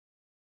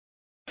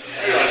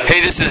Hey,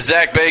 this is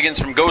Zach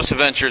Bagans from Ghost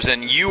Adventures,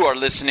 and you are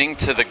listening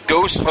to the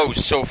ghost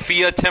host,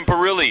 Sophia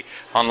Temperilli,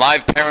 on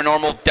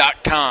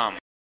liveparanormal.com.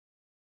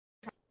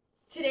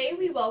 Today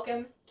we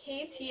welcome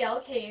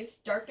KTLK's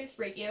Darkness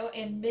Radio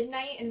and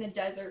Midnight in the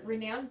Desert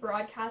renowned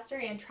broadcaster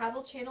and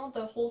travel channel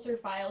The Holzer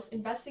Files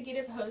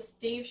investigative host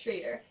Dave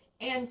Schrader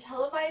and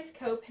televised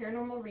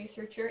co-paranormal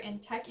researcher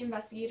and tech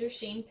investigator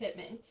Shane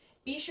Pittman.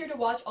 Be sure to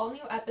watch all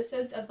new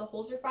episodes of The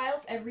Holzer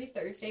Files every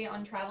Thursday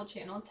on Travel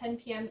Channel, 10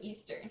 p.m.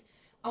 Eastern.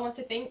 I want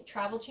to thank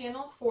Travel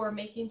Channel for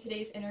making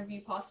today's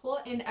interview possible,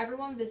 and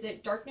everyone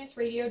visit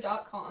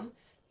darknessradio.com,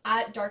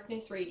 at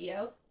Darkness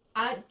Radio,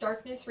 at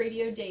Darkness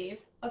Radio Dave,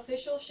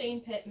 official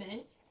Shane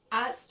Pittman,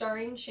 at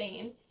Starring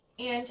Shane,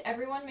 and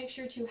everyone make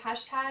sure to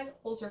hashtag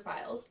Holzer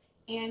Files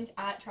and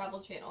at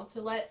Travel Channel to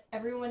let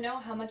everyone know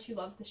how much you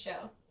love the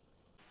show.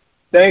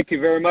 Thank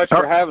you very much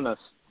for having us.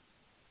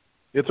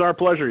 It's our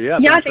pleasure. Yeah,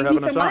 thank for having you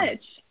so us much.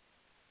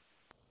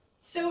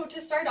 So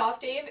to start off,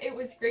 Dave, it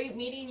was great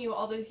meeting you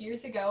all those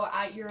years ago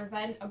at your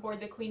event aboard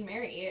the Queen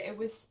Mary. It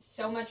was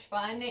so much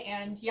fun,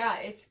 and yeah,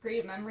 it's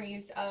great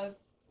memories of,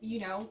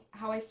 you know,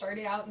 how I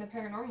started out in the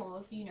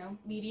paranormal, you know,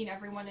 meeting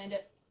everyone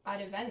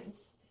at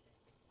events.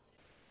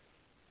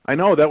 I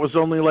know, that was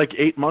only like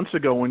 8 months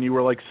ago when you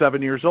were like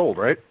 7 years old,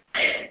 right?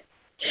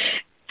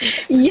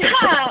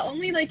 Yeah,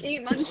 only like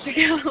 8 months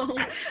ago.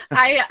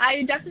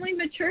 I definitely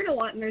matured a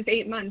lot in those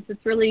 8 months.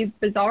 It's really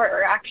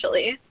bizarre,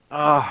 actually.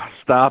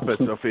 Stop it,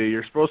 Sophia.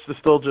 You're supposed to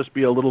still just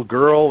be a little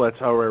girl. That's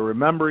how I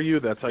remember you.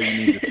 That's how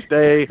you need to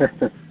stay.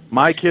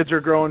 My kids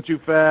are growing too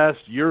fast.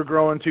 You're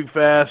growing too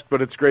fast.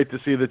 But it's great to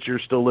see that you're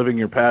still living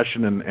your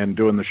passion and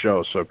doing the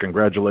show. So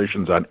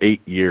congratulations on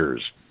 8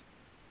 years.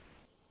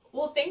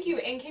 Well, thank you,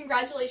 and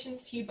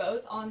congratulations to you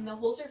both on the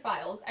Holzer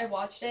Files. I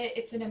watched it.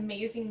 It's an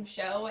amazing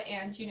show,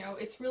 and, you know,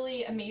 it's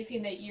really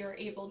amazing that you're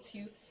able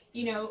to,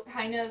 you know,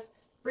 kind of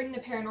bring the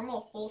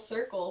paranormal full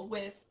circle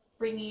with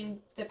bringing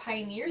the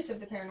pioneers of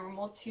the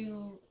paranormal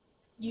to,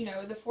 you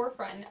know, the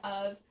forefront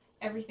of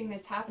everything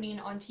that's happening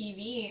on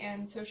TV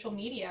and social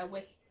media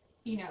with,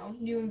 you know,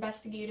 new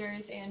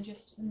investigators and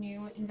just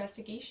new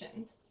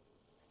investigations.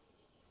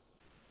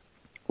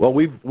 Well,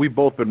 we've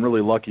both been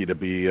really lucky to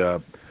be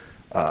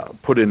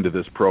put into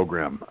this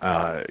program.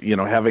 You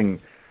know,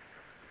 having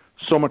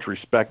so much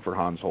respect for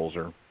Hans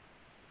Holzer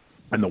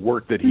and the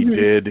work that he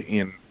did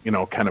in, you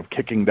know, kind of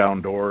kicking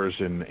down doors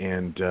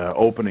and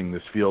opening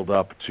this field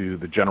up to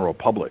the general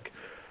public.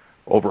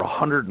 Over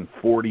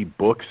 140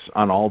 books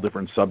on all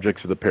different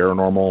subjects of the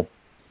paranormal.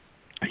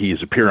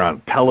 He's appeared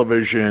on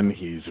television.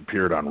 He's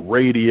appeared on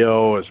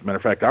radio. As a matter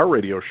of fact, our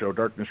radio show,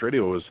 Darkness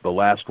Radio, was the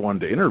last one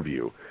to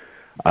interview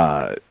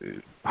Hans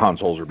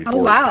Holzer before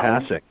his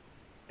passing.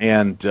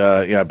 And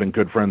yeah, I've been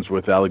good friends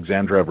with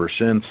Alexandra ever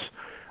since.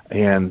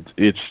 And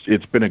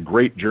it's been a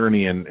great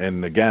journey,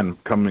 and again,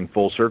 coming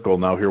full circle,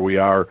 now here we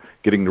are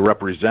getting to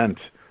represent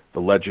the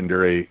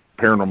legendary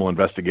paranormal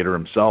investigator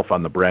himself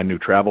on the brand new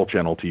Travel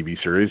Channel TV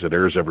series. It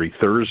airs every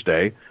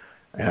Thursday,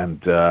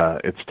 and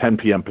it's 10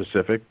 p.m.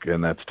 Pacific,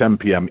 and that's 10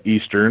 p.m.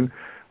 Eastern.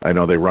 I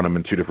know they run them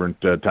in two different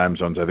time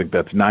zones. I think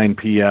that's 9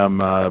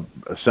 p.m.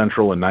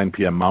 Central and 9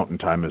 p.m. Mountain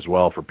Time as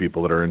well for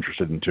people that are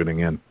interested in tuning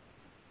in.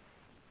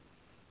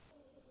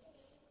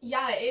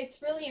 Yeah,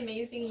 it's really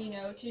amazing, you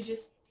know, to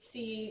just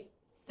see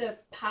the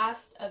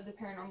past of the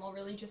paranormal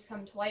really just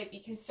come to light,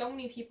 because so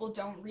many people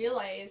don't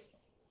realize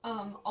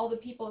all the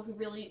people who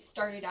really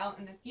started out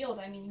in the field.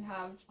 I mean, you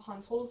have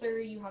Hans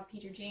Holzer, you have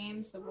Peter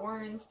James, the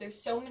Warrens. There's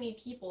so many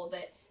people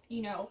that,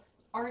 you know,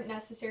 aren't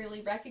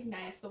necessarily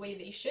recognized the way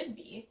they should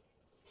be.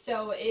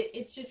 So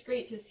it's just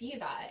great to see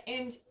that.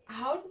 And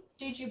how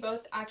did you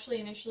both actually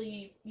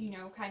initially, you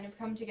know, kind of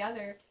come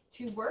together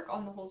to work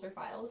on the Holzer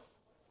Files?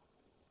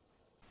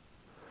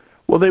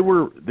 Well, they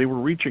were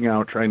reaching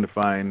out, trying to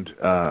find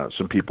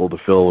some people to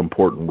fill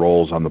important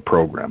roles on the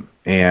program.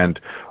 And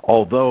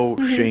although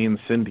Shane,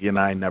 Cindy, and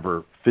I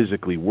never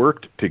physically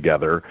worked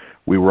together,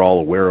 we were all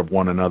aware of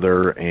one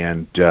another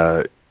and,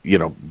 you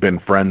know, been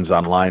friends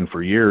online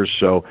for years.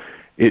 So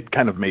it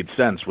kind of made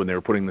sense when they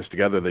were putting this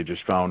together. They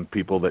just found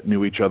people that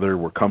knew each other,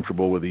 were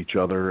comfortable with each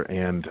other,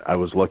 and I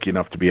was lucky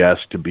enough to be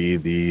asked to be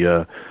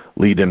the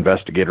lead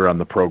investigator on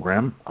the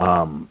program.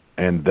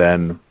 And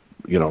then,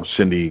 you know,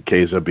 Cindy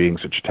Keza being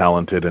such a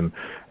talented and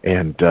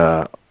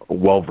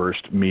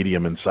well-versed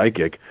medium and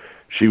psychic,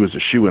 she was a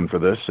shoo-in for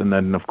this. And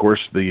then, of course,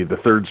 the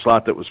third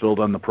slot that was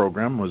filled on the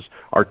program was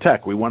our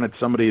tech. We wanted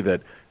somebody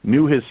that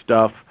knew his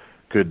stuff,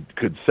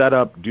 could set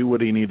up, do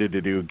what he needed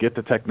to do, get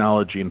the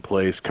technology in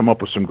place, come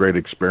up with some great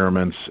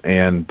experiments,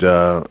 and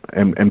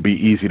be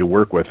easy to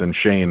work with. And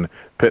Shane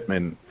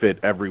Pittman fit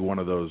every one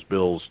of those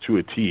bills to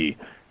a T.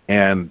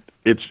 And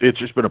it's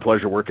just been a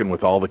pleasure working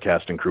with all the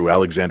cast and crew.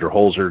 Alexandra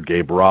Holzer,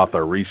 Gabe Roth,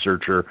 our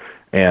researcher,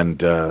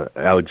 and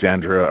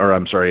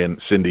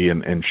and Cindy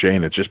and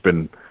Shane. It's just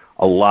been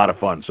a lot of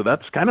fun. So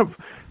that's kind of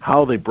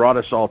how they brought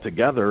us all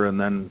together, and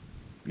then,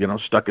 you know,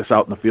 stuck us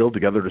out in the field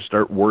together to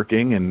start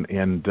working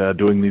and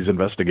doing these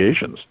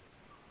investigations.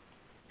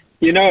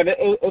 You know,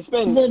 it's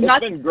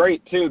been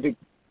great too.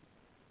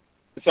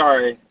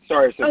 Sorry,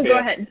 Sophia. Oh, go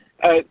ahead.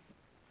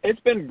 It's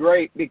been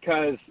great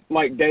because,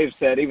 like Dave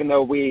said, even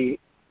though we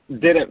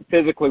didn't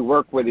physically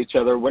work with each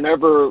other,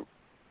 whenever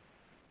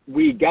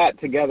we got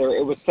together,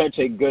 it was such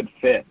a good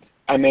fit.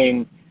 I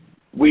mean,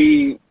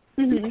 we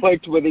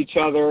clicked with each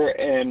other,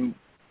 and,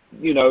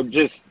 you know,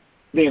 just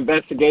the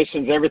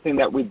investigations, everything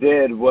that we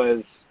did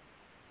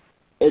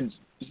it's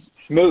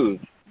smooth.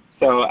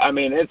 So, I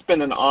mean, it's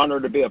been an honor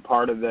to be a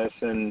part of this,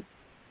 and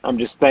I'm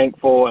just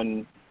thankful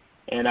and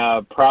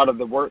proud of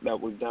the work that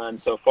we've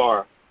done so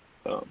far.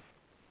 So.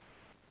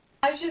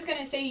 I was just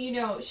going to say, you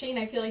know, Shane,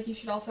 I feel like you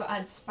should also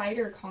add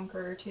Spider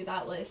Conqueror to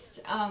that list.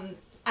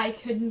 I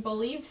couldn't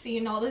believe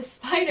seeing all the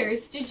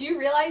spiders. Did you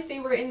realize they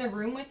were in the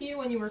room with you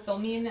when you were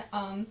filming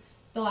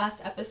the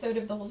last episode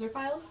of the Holzer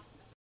Files?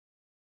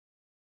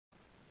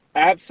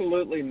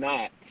 Absolutely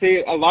not.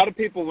 See, a lot of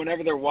people,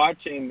 whenever they're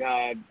watching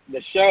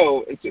the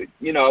show, it's,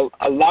 you know,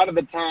 a lot of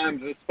the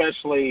times,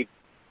 especially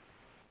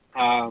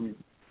when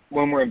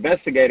we're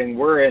investigating,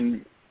 we're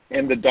in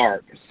the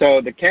dark.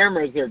 So the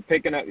cameras are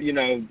picking up, you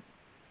know,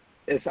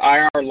 it's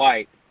IR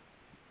light.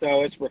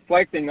 So it's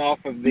reflecting off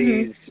of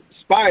these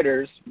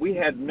spiders. We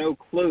had no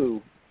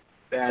clue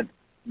that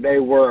they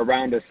were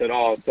around us at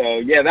all. So,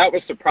 yeah, that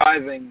was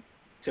surprising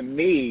to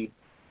me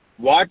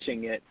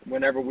watching it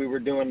whenever we were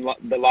doing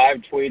the live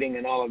tweeting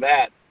and all of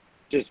that.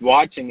 Just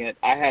watching it,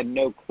 I had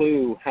no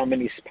clue how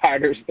many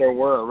spiders there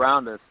were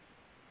around us.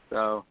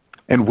 So.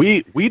 And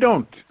we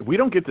don't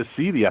get to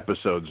see the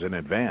episodes in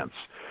advance,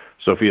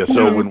 Sophia.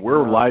 So when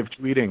we're live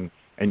tweeting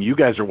and you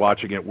guys are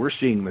watching it, we're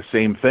seeing the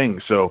same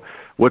thing. So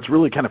what's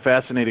really kind of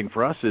fascinating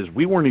for us is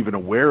we weren't even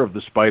aware of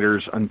the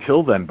spiders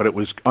until then, but it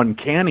was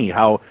uncanny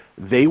how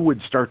they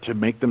would start to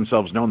make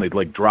themselves known. They'd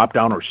like drop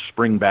down or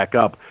spring back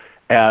up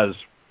as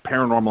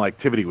paranormal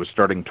activity was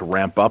starting to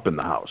ramp up in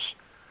the house.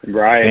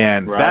 Right.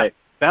 And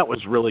that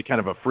was really kind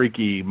of a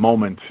freaky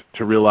moment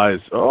to realize,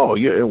 oh,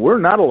 yeah, we're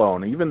not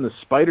alone. Even the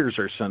spiders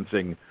are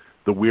sensing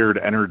the weird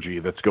energy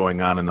that's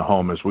going on in the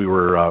home as we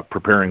were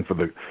preparing for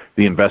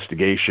the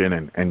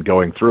investigation and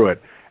going through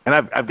it. And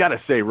I've got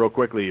to say real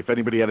quickly, if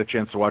anybody had a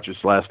chance to watch this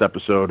last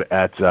episode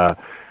at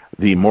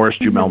the Morris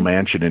Jumel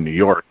Mansion in New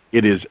York,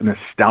 it is an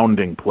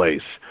astounding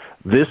place.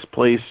 This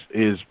place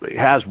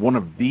has one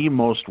of the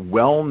most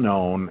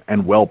well-known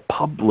and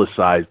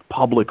well-publicized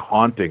public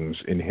hauntings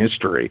in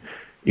history.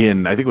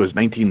 In, I think it was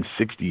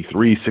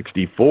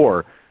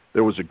 1963-64,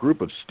 there was a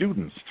group of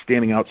students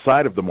standing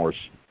outside of the Morris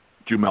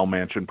Jumel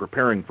Mansion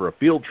preparing for a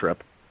field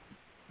trip,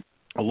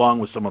 along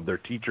with some of their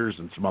teachers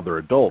and some other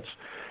adults,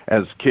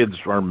 as kids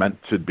are meant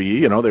to be.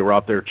 You know, they were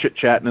out there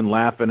chit-chatting and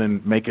laughing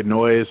and making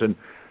noise, and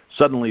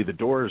suddenly the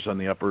doors on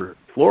the upper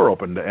floor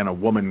opened, and a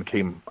woman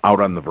came out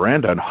on the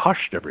veranda and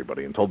hushed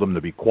everybody and told them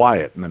to be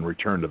quiet and then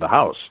returned to the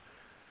house.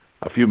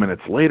 A few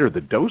minutes later,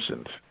 the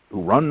docent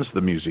who runs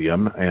the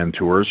museum and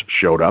tours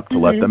showed up to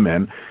let them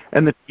in,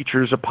 and the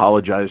teachers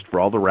apologized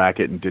for all the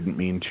racket and didn't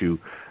mean to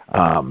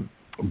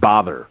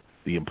bother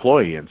the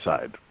employee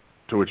inside,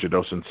 to which the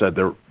docent said,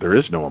 there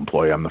is no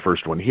employee, I'm the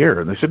first one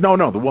here. And they said,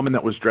 no, the woman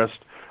that was dressed,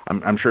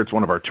 I'm sure it's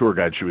one of our tour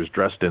guides, she was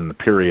dressed in the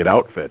period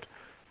outfit.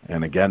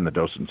 And again, the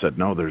docent said,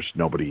 no, there's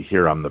nobody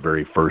here, I'm the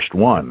very first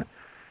one.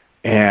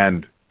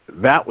 And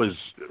that was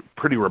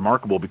pretty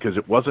remarkable because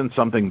it wasn't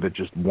something that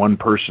just one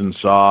person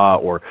saw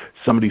or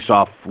somebody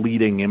saw a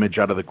fleeting image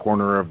out of the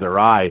corner of their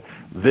eye.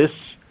 This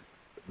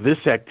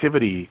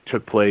activity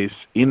took place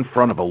in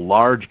front of a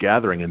large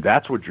gathering, and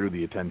that's what drew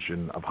the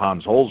attention of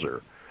Hans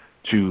Holzer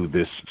to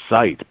this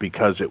site,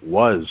 because it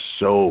was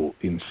so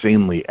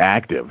insanely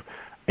active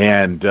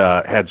and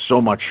had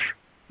so much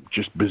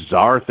just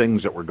bizarre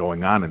things that were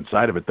going on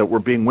inside of it that were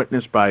being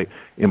witnessed by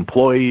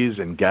employees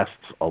and guests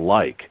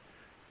alike.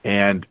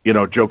 And, you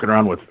know, joking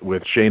around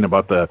with Shane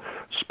about the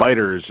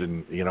spiders,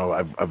 and, you know,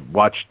 I've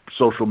watched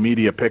social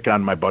media pick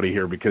on my buddy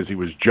here because he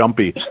was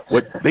jumpy.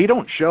 What they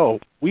don't show,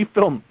 we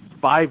film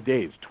 5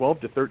 days,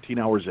 12 to 13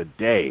 hours a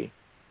day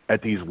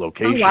at these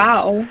locations. Oh,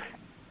 wow.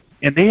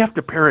 And they have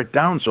to pare it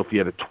down,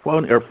 Sophia, to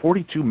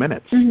 42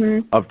 minutes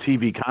of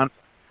TV content.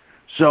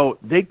 So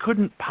they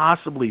couldn't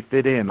possibly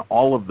fit in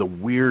all of the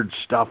weird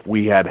stuff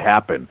we had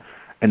happen.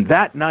 And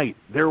that night,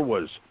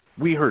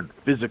 we heard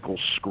physical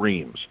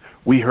screams.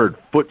 We heard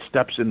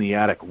footsteps in the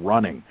attic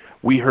running.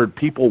 We heard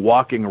people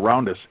walking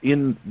around us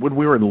when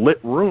we were in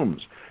lit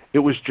rooms. It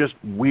was just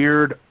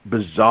weird,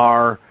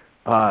 bizarre,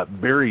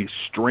 very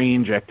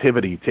strange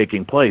activity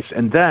taking place.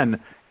 And then,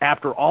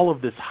 after all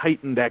of this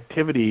heightened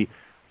activity,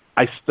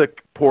 I stuck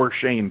poor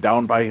Shane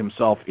down by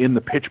himself in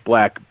the pitch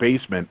black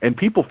basement. And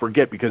people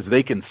forget, because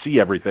they can see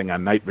everything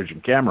on night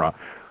vision camera,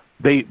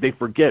 they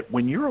forget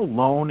when you're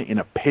alone in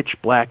a pitch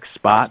black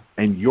spot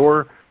and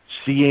you're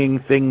seeing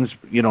things,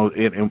 you know,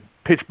 in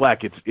pitch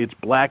black, it's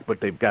black,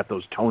 but they've got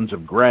those tones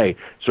of gray.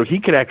 So he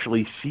could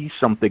actually see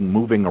something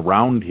moving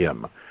around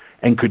him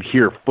and could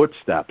hear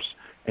footsteps,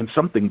 and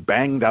something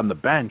banged on the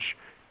bench.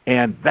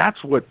 And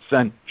that's what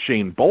sent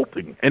Shane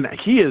bolting. And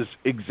he is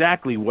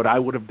exactly what I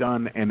would have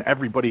done, and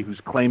everybody who's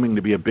claiming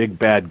to be a big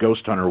bad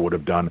ghost hunter would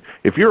have done.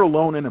 If you're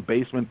alone in a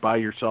basement by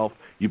yourself,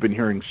 you've been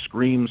hearing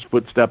screams,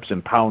 footsteps,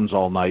 and pounds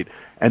all night,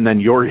 and then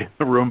you're in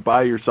the room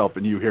by yourself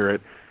and you hear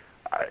it,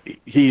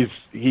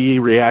 he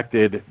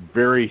reacted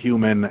very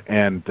human,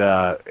 and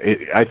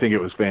I think it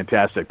was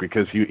fantastic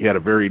because he had a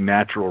very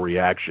natural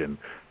reaction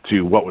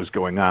to what was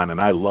going on,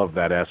 and I love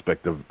that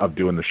aspect of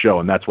doing the show,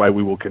 and that's why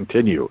we will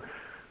continue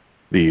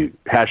the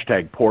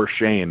hashtag Poor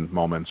Shane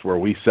moments where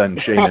we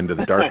send Shane into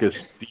the darkest,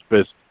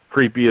 deepest,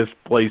 creepiest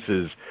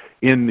places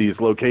in these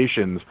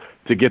locations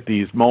to get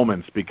these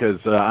moments, because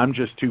I'm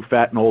just too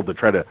fat and old to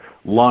try to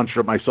launch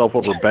myself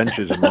over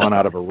benches and run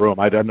out of a room.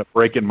 I'd end up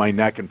breaking my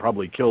neck and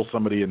probably kill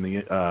somebody in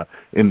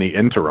the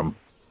interim.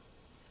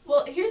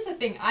 Well, here's the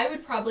thing. I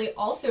would probably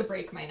also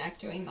break my neck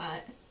doing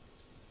that.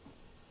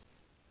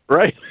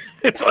 Right.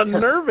 It's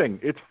unnerving.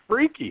 It's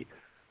freaky.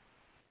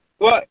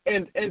 Well,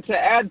 and to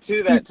add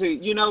to that too,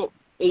 you know,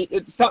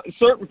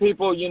 certain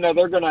people, you know,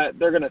 they're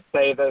gonna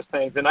say those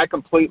things, and I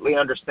completely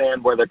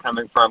understand where they're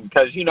coming from,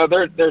 because, you know,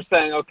 they're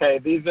saying, okay,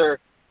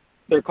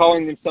 they're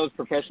calling themselves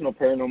professional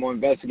paranormal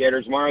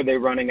investigators. Why are they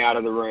running out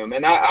of the room?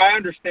 And I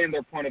understand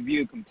their point of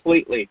view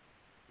completely,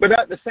 but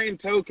at the same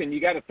token,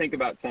 you got to think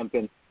about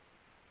something.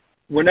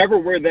 Whenever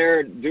we're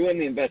there doing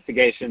the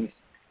investigations,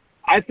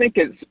 I think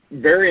it's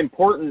very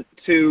important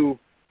to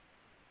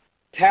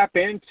tap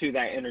into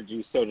that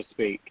energy, so to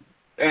speak.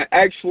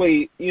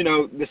 Actually, you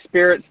know, the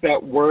spirits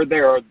that were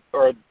there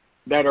or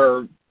that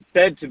are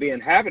said to be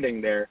inhabiting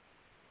there,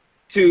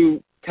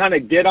 to kind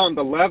of get on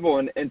the level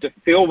and to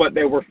feel what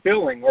they were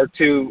feeling, or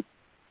to,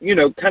 you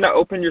know, kind of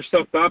open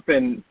yourself up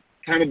and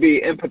kind of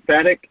be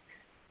empathetic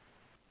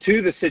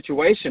to the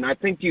situation. I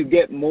think you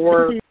get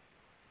more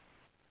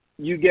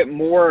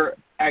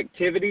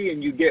activity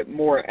and you get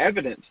more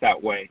evidence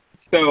that way.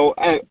 So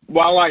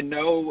while I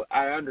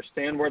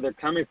understand where they're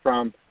coming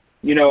from,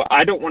 you know,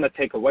 I don't want to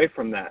take away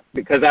from that,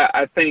 because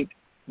I think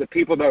the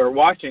people that are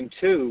watching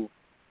too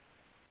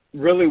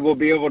really will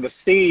be able to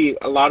see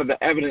a lot of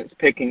the evidence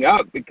picking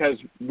up, because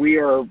we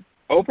are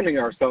opening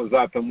ourselves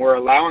up and we're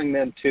allowing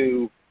them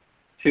to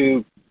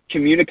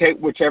communicate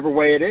whichever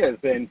way it is.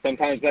 And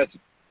sometimes that's,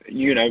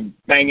 you know,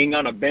 banging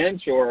on a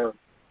bench or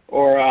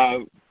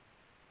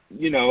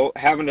you know,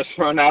 having us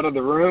run out of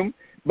the room.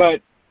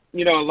 But,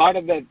 you know, a lot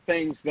of the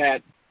things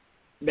that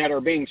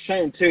are being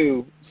shown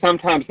too,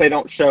 sometimes they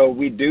don't show.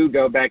 We do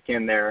go back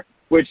in there,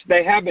 which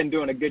they have been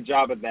doing a good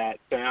job of that,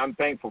 so I'm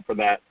thankful for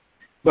that.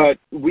 But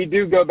we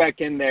do go back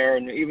in there,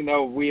 and even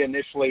though I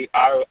initially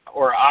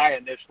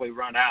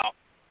run out,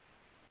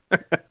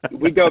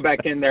 we go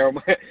back in there.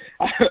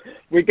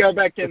 We go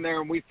back in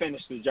there and we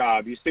finish the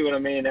job. You see what I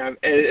mean?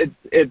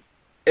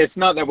 It's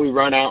not that we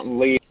run out and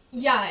leave.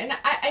 Yeah, and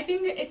I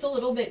think it's a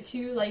little bit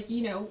too, like,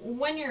 you know,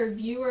 when you're a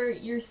viewer,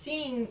 you're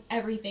seeing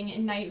everything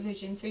in night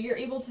vision, so you're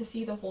able to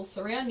see the whole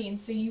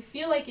surroundings, so you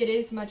feel like it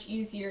is much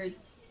easier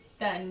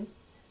than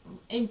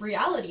in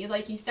reality.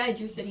 Like you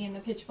said, you're sitting in the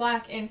pitch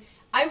black, and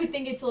I would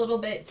think it's a little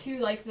bit too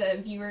like the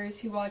viewers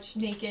who watch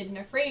Naked and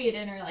Afraid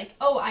and are like,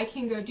 oh, I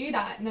can go do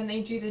that, and then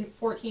they do the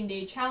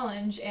 14-day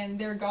challenge, and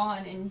they're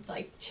gone in,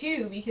 like,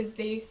 2, because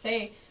they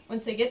say,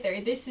 once they get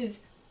there, this is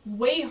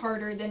way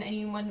harder than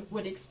anyone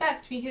would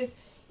expect, because,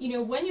 you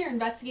know, when you're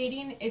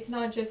investigating, it's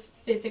not just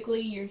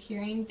physically you're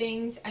hearing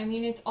things. I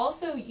mean, it's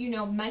also, you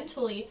know,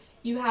 mentally,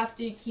 you have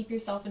to keep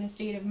yourself in a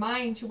state of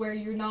mind to where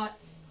you're not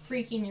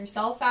freaking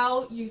yourself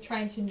out. You're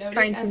trying to notice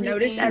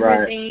everything,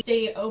 Right.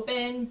 Stay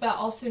open, but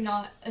also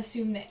not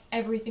assume that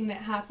everything that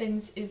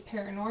happens is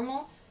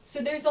paranormal.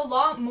 So there's a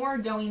lot more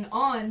going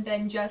on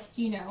than just,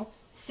 you know,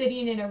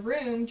 sitting in a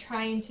room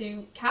trying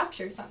to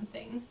capture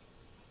something.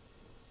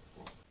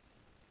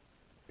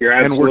 You're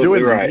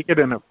absolutely right.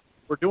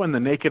 We're doing the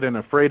Naked and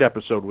Afraid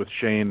episode with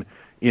Shane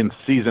in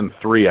season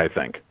 3, I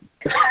think.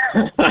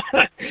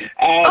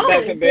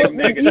 That's a big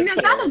negative. You know,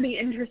 that'll be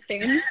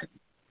interesting.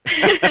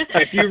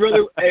 If you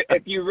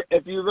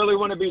really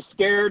want to be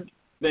scared,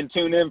 then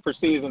tune in for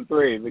season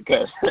 3,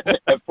 because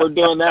if we're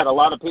doing that, a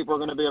lot of people are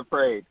going to be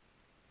afraid.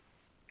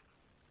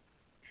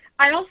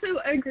 I also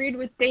agreed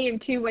with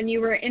Dave, too, when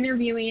you were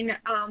interviewing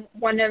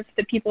one of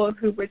the people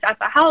who was at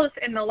the house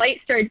and the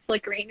light started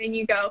flickering, and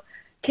you go,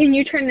 can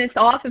you turn this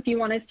off if you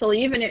want us to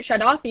leave? And it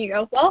shut off, and you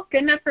go, well,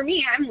 good enough for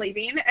me, I'm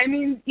leaving. I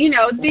mean, you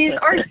know, these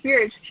are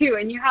spirits, too,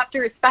 and you have to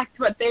respect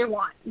what they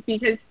want,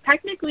 because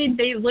technically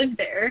they live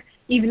there,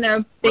 even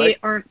though they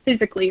aren't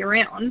physically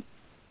around.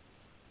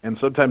 And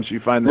sometimes you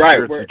find the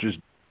spirits that just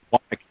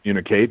want to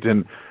communicate,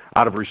 and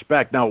out of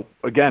respect. Now,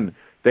 again,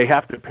 they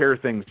have to pare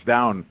things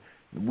down.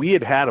 We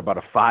had about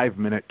a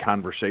 5-minute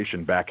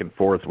conversation back and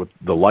forth with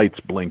the lights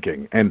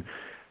blinking, and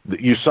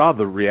you saw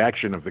the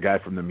reaction of the guy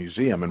from the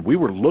museum, and we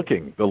were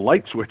looking. The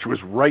light switch was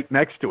right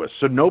next to us,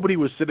 so nobody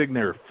was sitting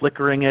there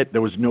flickering it.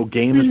 There was no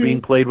games being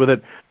played with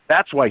it.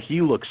 That's why he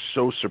looks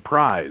so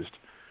surprised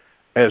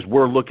as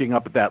we're looking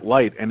up at that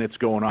light, and it's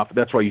going off.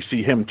 That's why you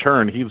see him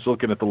turn. He was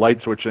looking at the light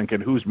switch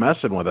thinking, who's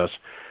messing with us?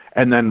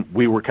 And then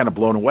we were kind of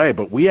blown away.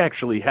 But we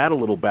actually had a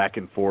little back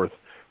and forth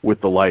with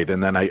the light,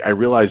 and then I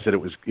realized that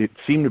it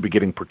seemed to be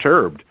getting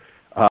perturbed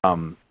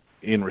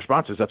in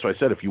responses. That's why I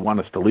said, if you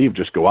want us to leave,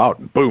 just go out.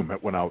 And boom,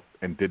 it went out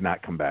and did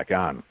not come back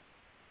on.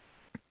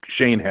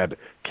 Shane had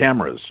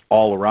cameras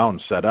all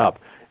around set up,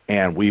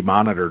 and we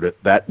monitored it.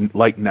 That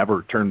light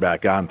never turned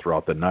back on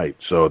throughout the night,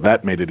 so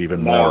that made it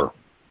even more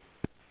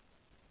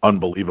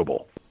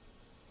unbelievable.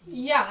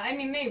 Yeah, I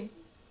mean,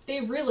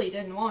 they really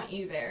didn't want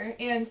you there,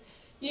 and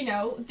you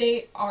know,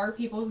 they are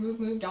people who've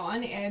moved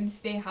on, and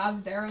they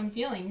have their own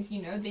feelings.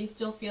 You know, they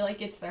still feel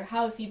like it's their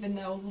house, even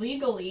though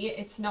legally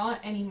it's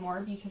not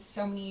anymore because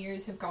so many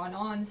years have gone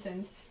on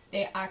since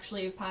they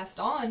actually have passed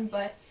on,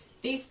 but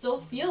they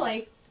still feel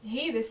like,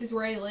 hey, this is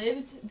where I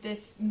lived,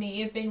 this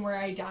may have been where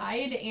I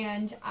died,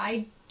 and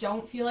I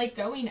don't feel like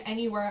going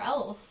anywhere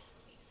else.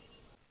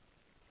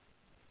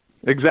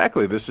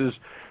 Exactly. This is,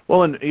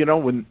 well, and you know,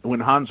 when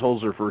Hans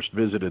Holzer first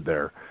visited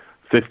there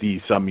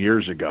 50-some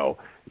years ago,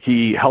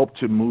 he helped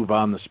to move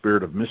on the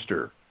spirit of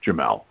Mr.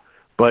 Jamel,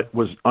 but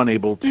was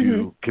unable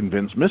to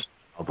convince Miss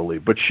Jamel to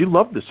leave. But she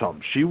loved this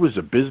home. She was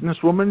a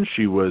businesswoman.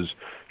 She was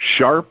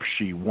sharp.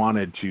 She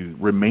wanted to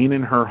remain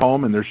in her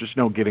home, and there's just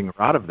no getting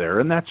her out of there.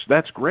 And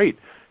that's great.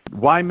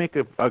 Why make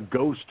a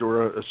ghost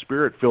or a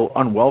spirit feel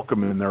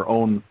unwelcome in their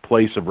own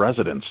place of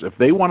residence? If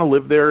they want to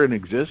live there and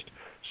exist,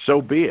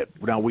 so be it.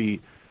 Now, we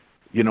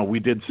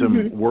did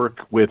some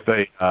work with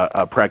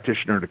a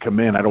practitioner to come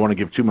in. I don't want to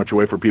give too much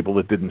away for people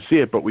that didn't see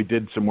it, but we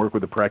did some work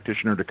with a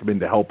practitioner to come in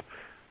to help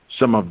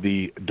some of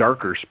the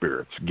darker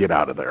spirits get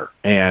out of there.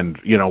 And,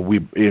 you know, we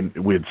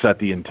had set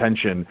the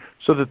intention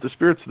so that the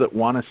spirits that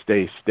want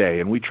to stay.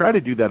 And we try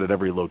to do that at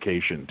every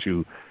location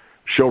to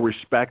show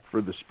respect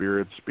for the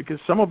spirits, because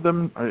some of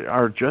them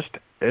are just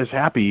as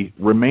happy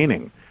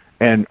remaining,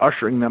 and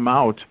ushering them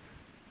out,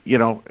 you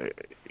know,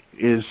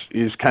 is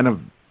kind of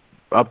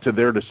up to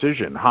their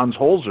decision. Hans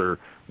Holzer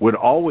would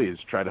always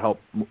try to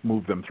help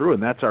move them through,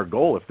 and that's our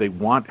goal. If they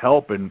want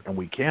help and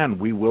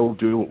we will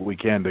do what we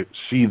can to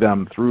see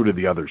them through to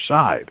the other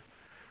side.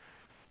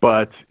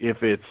 But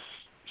if it's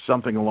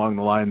something along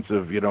the lines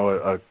of, you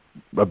know,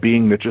 a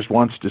being that just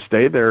wants to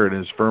stay there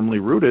and is firmly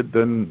rooted,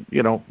 then,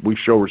 you know, we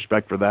show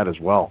respect for that as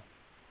well.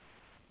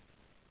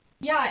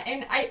 Yeah,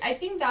 and I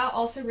think that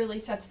also really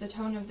sets the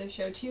tone of the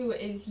show, too,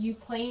 is you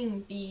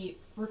playing the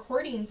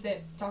recordings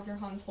that Dr.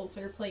 Hans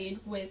Holzer played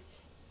with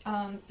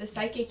the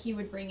psychic he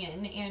would bring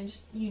in and,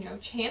 you know,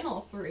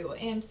 channel through.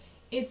 And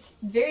it's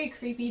very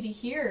creepy to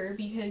hear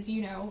because,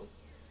 you know,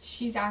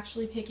 she's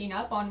actually picking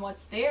up on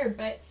what's there.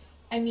 But,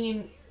 I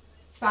mean,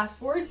 fast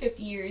forward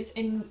 50 years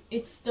and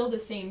it's still the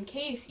same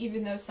case,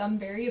 even though some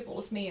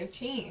variables may have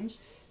changed.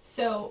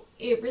 So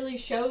it really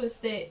shows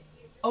that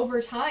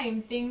over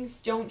time, things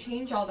don't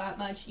change all that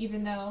much,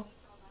 even though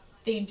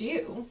they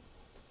do.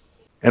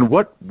 And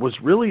what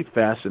was really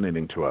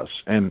fascinating to us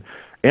and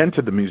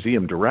to the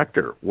museum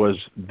director was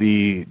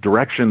the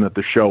direction that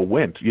the show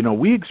went. You know,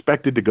 we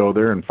expected to go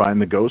there and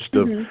find the ghost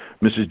of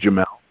Mrs.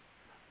 Jamel,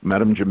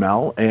 Madame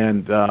Jamel,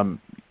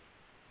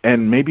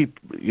 and maybe,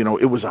 you know,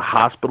 it was a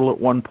hospital at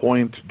one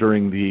point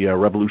during the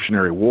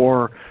Revolutionary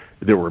War.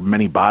 There were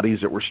many bodies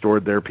that were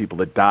stored there, people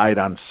that died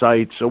on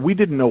site. So we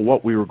didn't know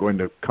what we were going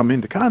to come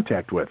into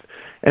contact with.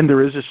 And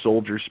there is a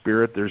soldier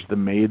spirit. There's the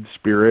maid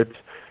spirit.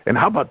 And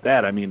how about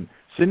that? I mean,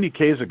 Cindy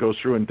Keza goes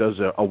through and does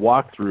a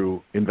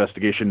walkthrough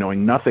investigation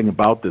knowing nothing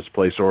about this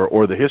place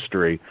or the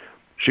history.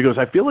 She goes,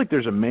 I feel like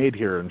there's a maid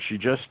here, and she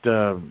just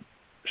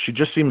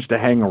seems to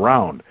hang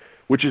around,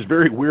 which is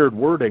very weird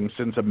wording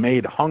since a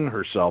maid hung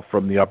herself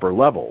from the upper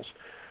levels.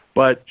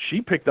 But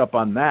she picked up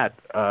on that,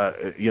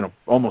 you know,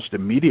 almost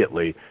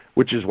immediately,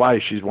 which is why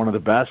she's one of the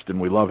best, and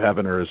we love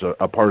having her as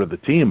a part of the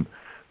team.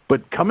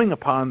 But coming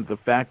upon the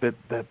fact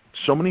that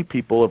so many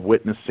people have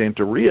witnessed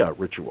Santeria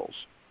rituals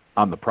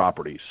on the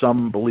property.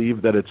 Some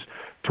believe that it's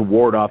to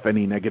ward off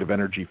any negative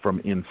energy from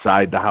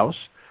inside the house.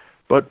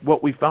 But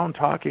what we found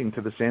talking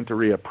to the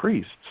Santeria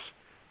priests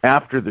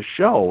after the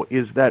show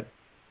is that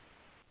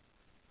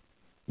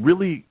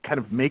really kind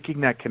of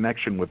making that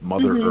connection with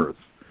Mother Earth.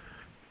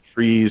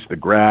 Trees, the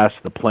grass,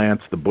 the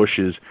plants, the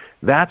bushes.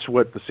 That's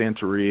what the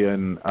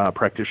Santerian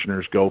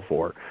practitioners go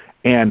for.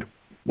 And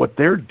what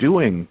they're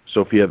doing,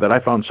 Sophia, that I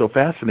found so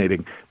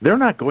fascinating, they're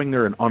not going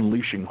there and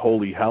unleashing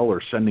holy hell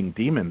or sending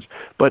demons,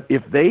 but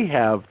if they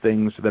have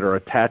things that are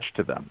attached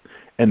to them,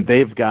 and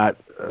they've got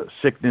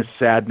sickness,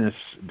 sadness,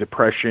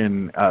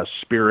 depression,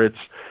 spirits,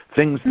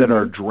 things that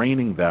are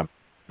draining them,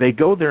 they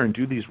go there and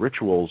do these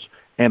rituals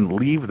and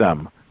leave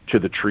them to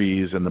the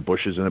trees and the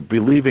bushes, and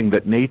believing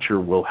that nature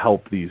will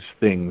help these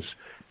things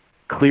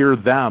clear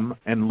them.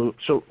 And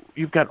so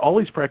you've got all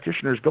these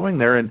practitioners going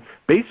there and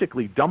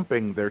basically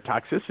dumping their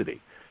toxicity.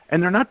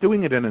 And they're not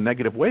doing it in a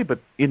negative way, but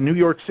in New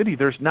York City,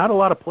 there's not a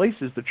lot of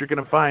places that you're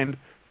going to find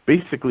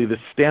basically this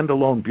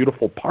standalone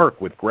beautiful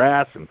park with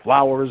grass and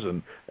flowers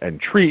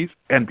and trees,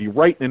 and be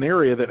right in an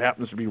area that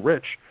happens to be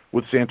rich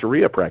with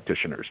Santeria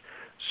practitioners.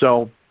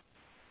 So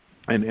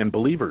and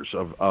believers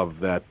of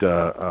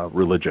that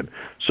religion.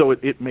 So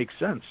it makes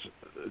sense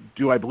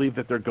do I believe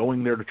that they're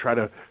going there to try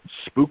to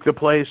spook the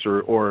place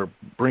or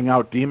bring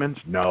out demons?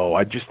 No,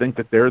 I just think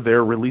that they're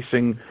there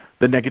releasing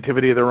the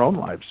negativity of their own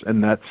lives,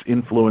 and that's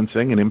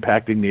influencing and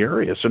impacting the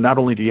area. So not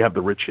only do you have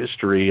the rich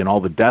history and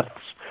all the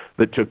deaths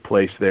that took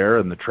place there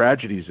and the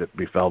tragedies that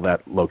befell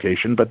that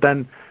location, but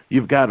then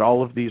you've got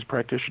all of these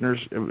practitioners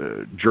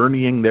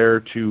journeying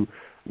there to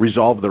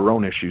resolve their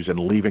own issues and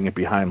leaving it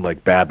behind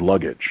like bad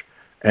luggage,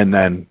 and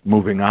then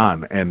moving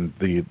on, and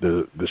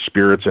the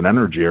spirits and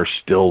energy are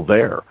still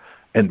there.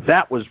 And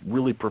that was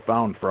really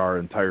profound for our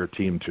entire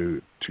team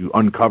to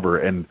uncover.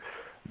 And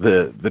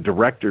the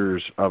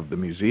directors of the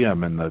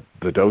museum and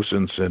the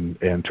docents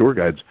and tour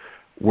guides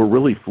were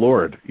really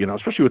floored,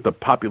 especially with the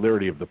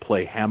popularity of the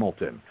play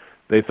Hamilton.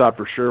 They thought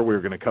for sure we were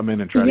going to come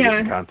in and try to get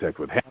in contact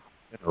with Hamilton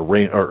or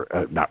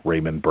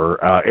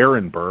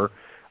Aaron Burr.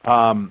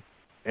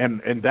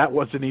 And that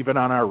wasn't even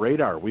on our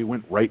radar. We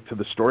went right to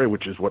the story,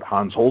 which is what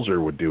Hans Holzer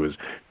would do, is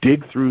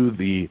dig through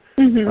the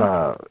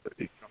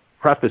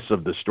preface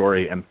of the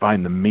story and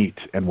find the meat.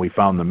 And we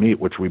found the meat,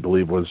 which we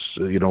believe was,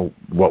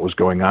 what was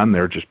going on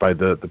there just by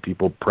the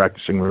people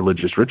practicing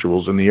religious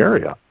rituals in the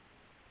area.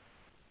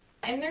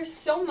 And there's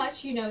so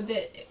much,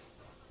 that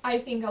I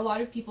think a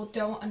lot of people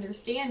don't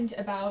understand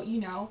about,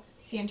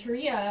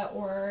 Santeria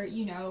or,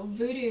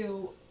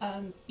 voodoo,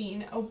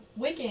 being a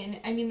Wiccan.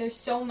 I mean, there's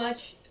so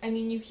much,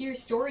 you hear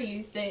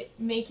stories that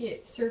make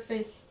it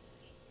surface,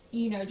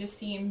 just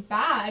seem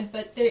bad,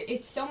 but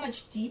it's so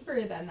much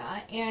deeper than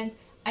that. And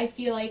I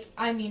feel like,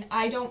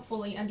 I don't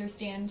fully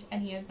understand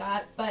any of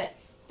that, but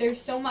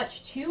there's so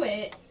much to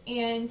it,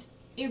 and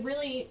it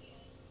really,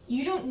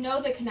 you don't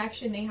know the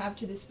connection they have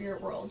to the spirit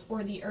world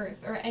or the earth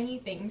or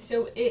anything.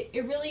 So it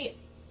really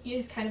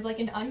is kind of like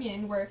an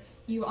onion where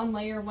you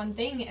unlayer one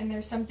thing and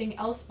there's something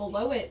else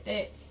below it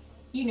that,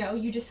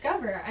 you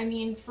discover.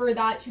 For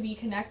that to be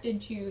connected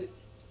to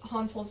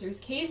Hans Holzer's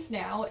case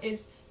now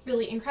is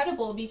really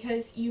incredible,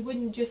 because you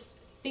wouldn't just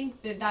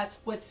think that that's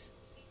what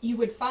you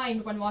would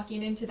find when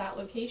walking into that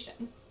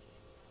location.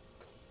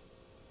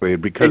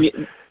 Because,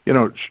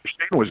 Shane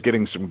was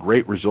getting some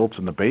great results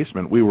in the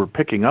basement. We were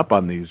picking up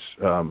on these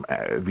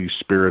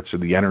spirits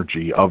and the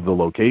energy of the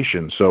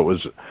location, so it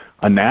was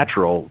a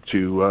natural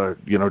to,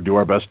 do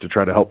our best to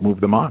try to help move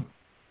them on.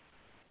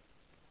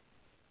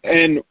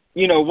 And,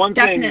 one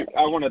thing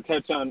I want to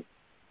touch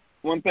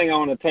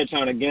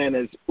on again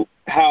is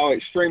how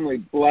extremely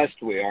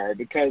blessed we are,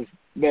 because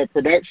the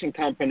production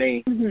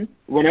company,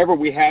 whenever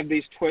we have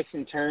these twists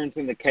and turns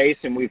in the case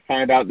and we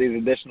find out these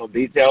additional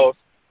details,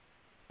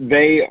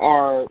 they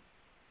are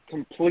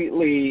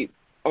completely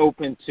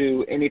open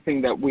to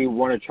anything that we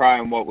want to try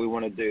and what we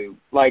want to do.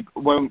 Like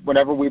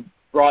whenever we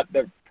brought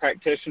the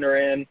practitioner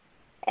in,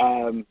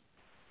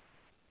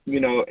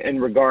 in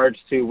regards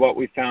to what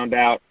we found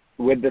out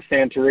with the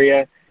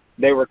Santeria,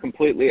 they were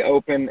completely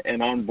open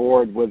and on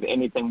board with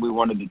anything we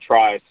wanted to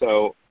try.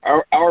 So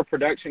our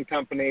production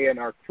company and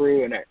our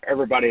crew and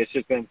everybody has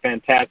just been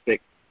fantastic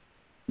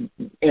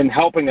in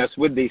helping us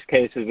with these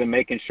cases and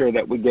making sure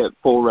that we get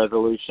full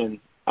resolution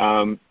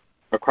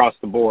across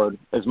the board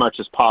as much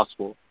as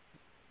possible.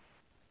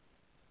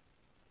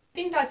 I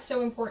think that's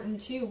so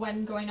important too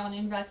when going on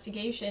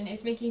investigation,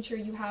 is making sure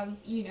you have,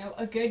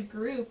 a good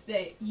group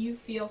that you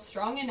feel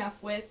strong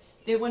enough with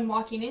that when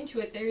walking into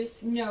it,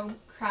 there's no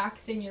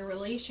cracks in your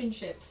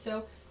relationship.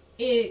 So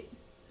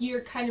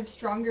you're kind of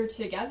stronger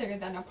together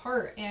than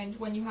apart. And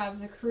when you have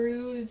the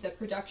crew, the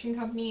production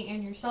company,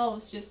 and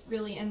yourselves just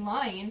really in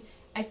line,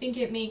 I think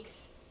it makes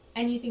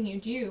anything you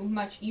do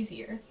much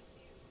easier.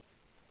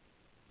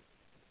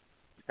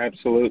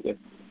 Absolutely.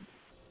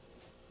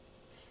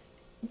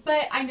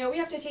 But I know we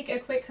have to take a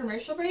quick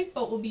commercial break,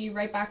 but we'll be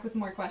right back with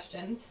more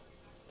questions.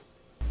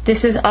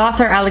 This is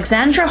author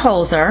Alexandra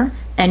Holzer,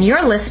 and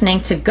you're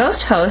listening to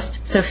ghost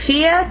host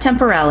Sophia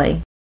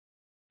Temporelli.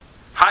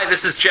 Hi,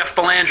 this is Jeff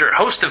Belanger,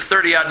 host of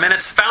 30 Odd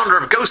Minutes, founder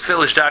of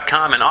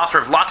GhostVillage.com, and author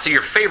of lots of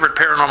your favorite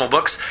paranormal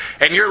books,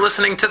 and you're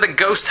listening to the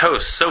ghost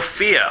host,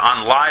 Sophia,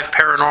 on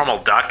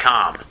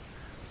LiveParanormal.com.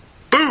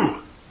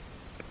 Boo!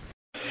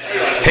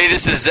 Hey,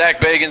 this is Zach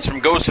Bagans from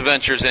Ghost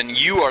Adventures, and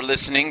you are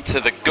listening to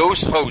the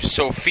ghost host,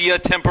 Sophia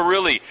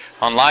Temporelli,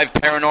 on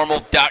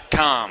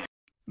LiveParanormal.com.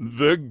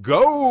 The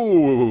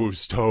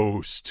ghost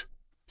host,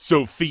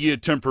 Sophia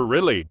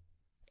Temporelli.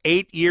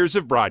 8 years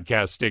of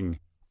broadcasting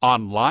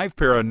on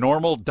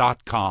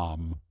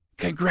LiveParanormal.com.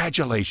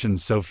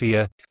 Congratulations,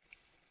 Sophia.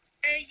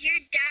 Your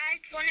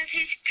dad's, one of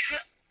his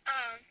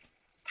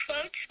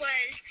quotes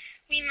was,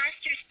 "We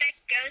must respect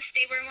ghosts,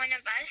 they were one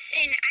of us,"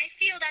 and I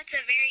feel that's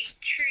a very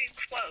true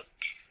quote.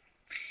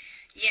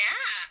 Yeah,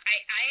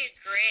 I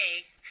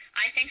agree.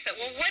 I think so.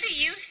 Well, what do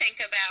you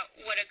think about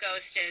what a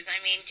ghost is?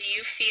 Do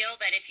you feel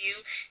that if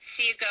you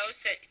see a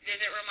ghost,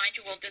 does it remind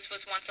you, well, this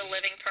was once a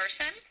living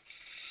person,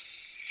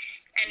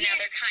 and now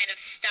they're kind of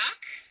stuck?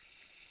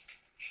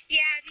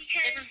 Yeah,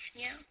 because...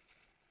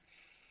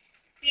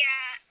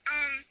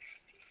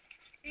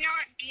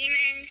 not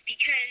demons,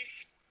 because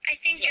I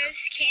think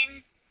ghosts can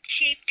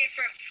shape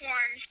different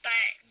forms,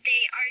 but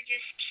they are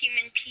just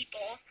human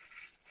people.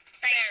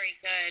 Very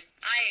good.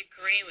 I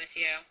agree with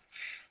you.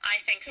 I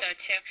think so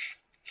too.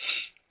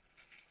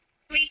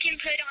 We can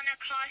put on a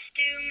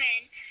costume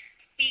and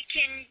we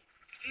can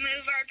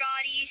move our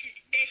bodies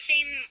the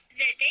same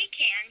that they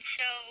can,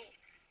 so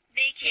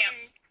they can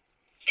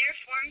their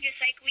form just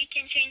like we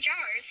can change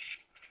ours.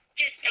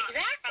 Just not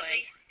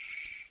probably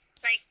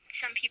like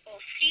some people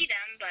see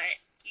them, but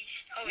you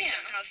always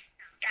don't have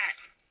that.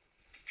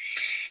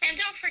 And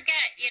don't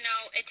forget,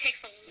 it takes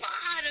a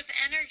lot of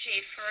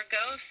energy for a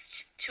ghost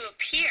to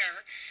appear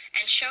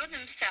and show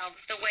themselves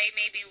the way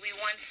maybe we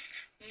once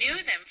knew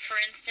them. For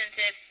instance,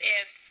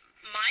 if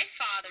my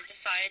father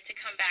decided to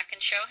come back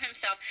and show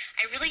himself,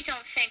 I really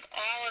don't think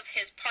all of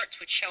his parts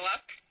would show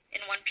up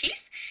in one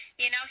piece.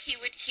 He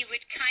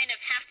would kind of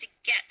have to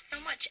get so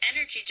much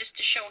energy just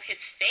to show his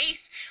face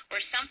or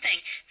something.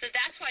 So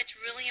that's why it's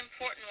really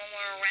important when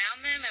we're around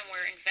them and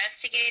we're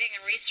investigating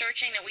and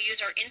researching that we use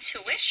our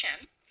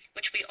intuition,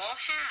 which we all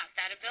have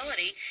that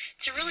ability,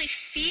 to really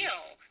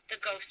feel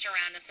the ghosts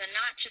around us and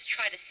not just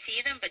try to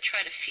see them, but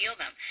try to feel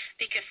them.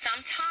 Because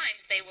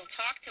sometimes they will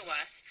talk to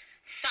us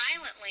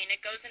silently, and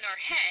it goes in our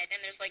head,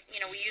 and there's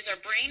we use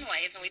our brain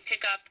waves, and we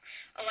pick up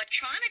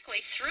electronically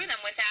through them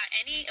without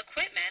any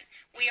equipment.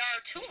 We are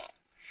a tool.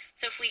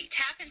 So if we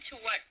tap into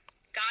what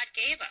God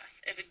gave us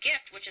as a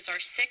gift, which is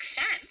our sixth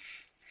sense,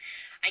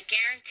 I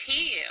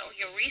guarantee you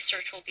your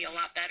research will be a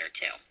lot better,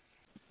 too.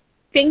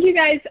 Thank you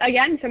guys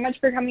again so much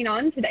for coming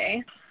on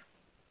today.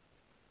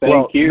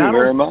 Thank you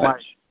very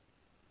much.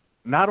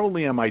 Not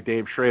only am I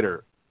Dave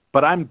Schrader,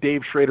 but I'm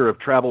Dave Schrader of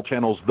Travel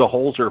Channel's The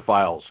Holzer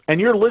Files,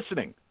 and you're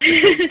listening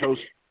to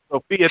host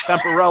Sophia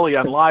Temporelli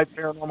on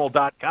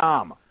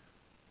liveparanormal.com.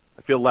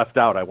 I feel left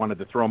out. I wanted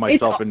to throw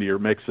myself into your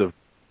mix of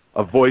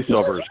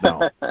voiceovers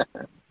now.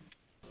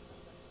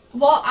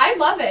 Well, I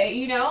love it,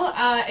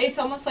 it's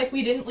almost like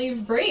we didn't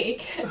leave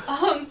break.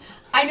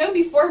 I know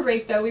before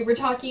break, though, we were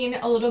talking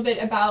a little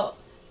bit about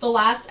the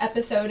last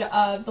episode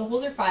of the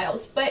Holzer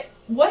Files, but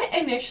what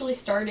initially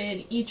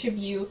started each of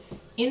you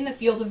in the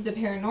field of the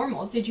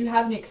paranormal? Did you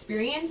have an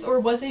experience, or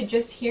was it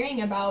just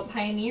hearing about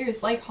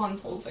pioneers like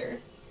Hans Holzer?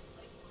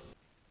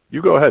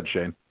 You go ahead,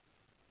 Shane.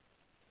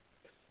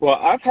 Well,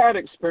 I've had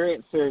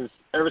experiences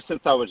ever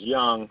since I was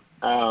young,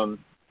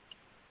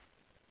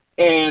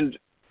 and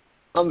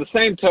on the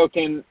same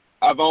token,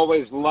 I've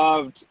always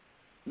loved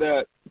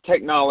the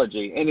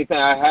technology. Anything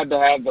I had to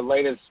have the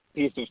latest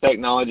piece of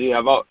technology.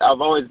 I've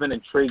always been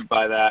intrigued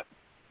by that.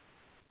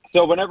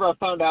 So whenever I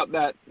found out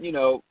that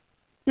you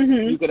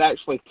could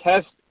actually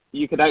test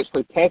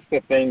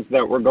the things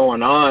that were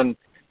going on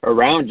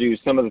around you,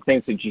 some of the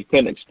things that you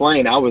couldn't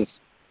explain, I was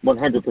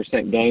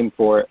 100% game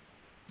for it.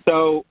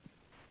 So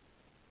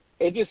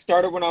it just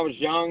started when I was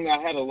young.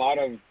 I had a lot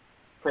of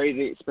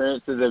crazy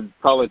experiences. It'd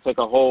probably take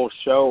a whole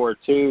show or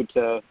two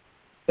to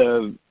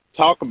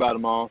talk about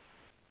them all.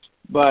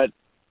 But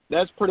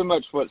that's pretty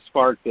much what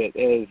sparked it,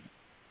 is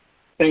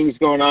things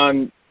going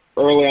on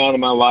early on in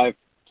my life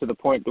to the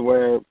point to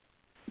where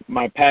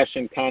my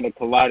passion kind of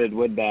collided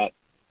with that,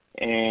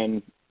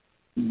 and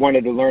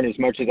wanted to learn as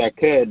much as I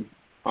could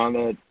on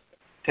the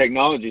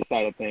technology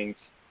side of things.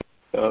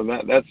 So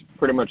that's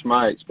pretty much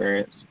my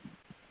experience.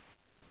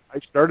 I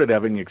started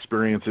having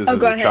experiences as a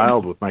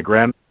child with my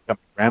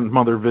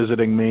grandmother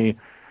visiting me.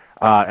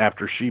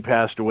 After she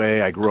passed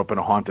away, I grew up in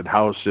a haunted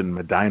house in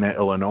Medina,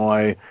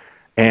 Illinois,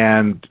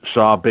 and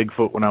saw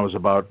Bigfoot when I was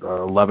about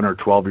 11 or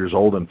 12 years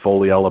old in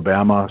Foley,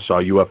 Alabama. Saw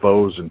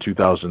UFOs in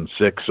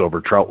 2006 over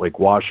Trout Lake,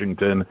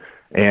 Washington,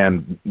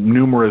 and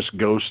numerous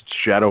ghosts,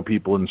 shadow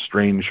people, and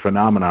strange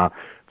phenomena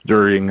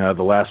during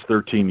the last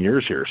 13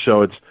 years here.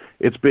 So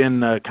it's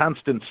been a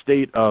constant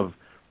state of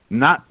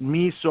not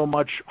me so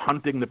much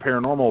hunting the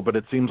paranormal, but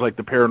it seems like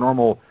the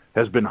paranormal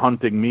has been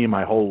hunting me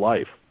my whole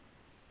life.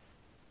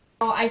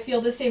 I feel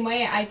the same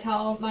way. I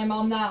tell my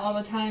mom that all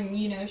the time.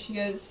 She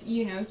goes,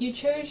 you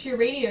chose your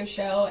radio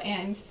show,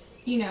 and,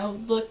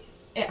 look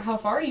at how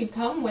far you've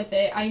come with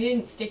it. I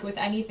didn't stick with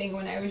anything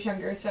when I was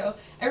younger, so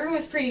everyone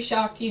was pretty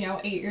shocked,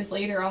 8 years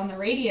later on the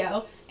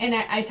radio. And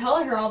I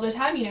tell her all the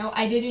time,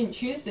 I didn't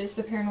choose this.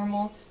 The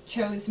paranormal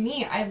chose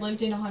me. I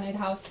lived in a haunted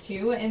house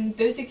too, and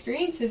those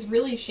experiences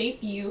really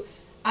shape you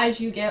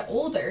as you get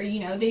older.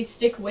 They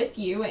stick with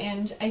you,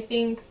 and I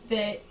think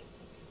that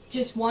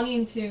just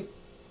wanting to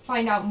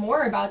find out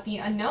more about the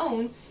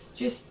unknown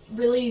just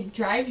really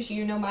drives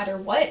you no matter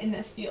what in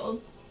this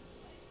field.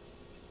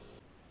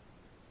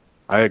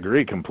 I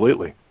agree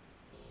completely.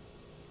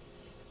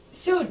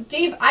 So,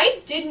 Dave,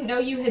 I didn't know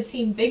you had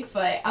seen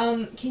Bigfoot.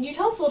 Can you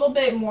tell us a little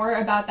bit more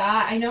about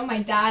that? I know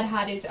my dad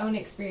had his own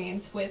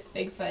experience with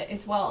Bigfoot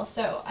as well,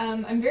 so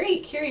I'm very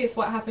curious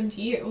what happened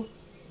to you.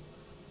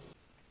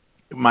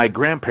 My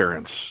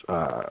grandparents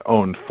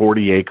owned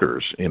 40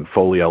 acres in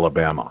Foley,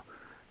 Alabama,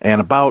 and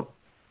about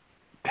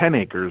 10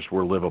 acres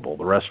were livable.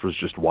 The rest was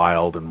just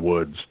wild and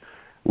woods.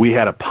 We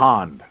had a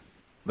pond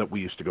that we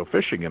used to go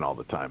fishing in all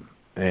the time,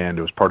 and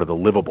it was part of the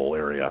livable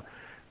area.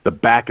 The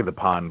back of the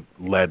pond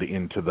led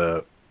into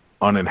the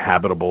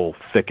uninhabitable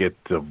thicket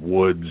of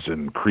woods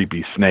and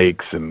creepy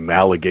snakes and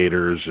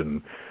alligators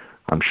and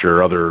I'm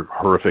sure other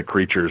horrific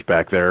creatures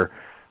back there.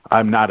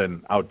 I'm not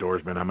an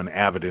outdoorsman. I'm an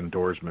avid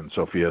indoorsman,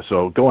 Sophia.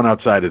 So going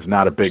outside is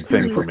not a big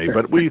thing for me.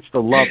 But we used to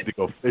love to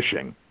go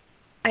fishing.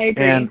 I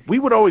agree. And we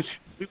would always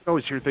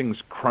hear things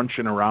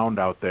crunching around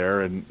out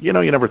there. And, you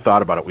never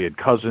thought about it. We had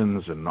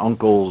cousins and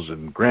uncles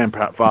and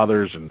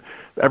grandfathers, and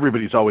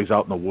everybody's always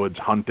out in the woods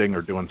hunting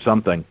or doing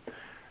something.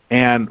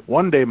 And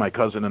one day my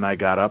cousin and I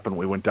got up and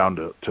we went down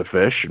to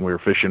fish, and we were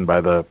fishing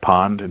by the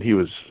pond. And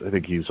I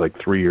think he was like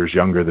 3 years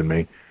younger than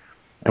me.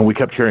 And we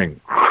kept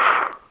hearing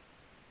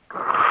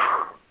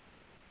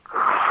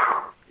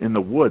in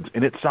the woods,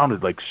 and it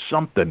sounded like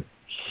something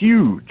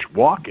huge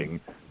walking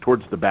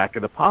towards the back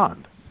of the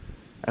pond.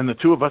 And the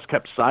two of us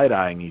kept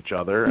side-eyeing each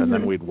other, and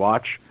then we'd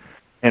watch,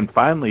 and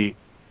finally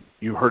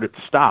you heard it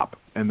stop,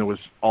 and there was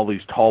all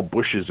these tall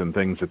bushes and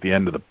things at the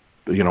end of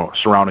the,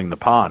 surrounding the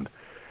pond.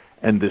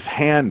 And this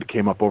hand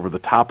came up over the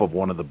top of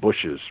one of the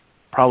bushes,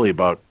 probably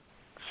about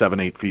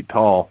 7-8 feet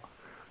tall,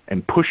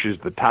 and pushes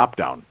the top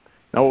down.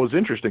 Now, what was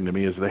interesting to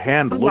me is the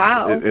hand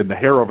looked, and the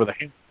hair over the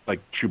hand, like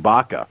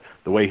Chewbacca,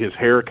 the way his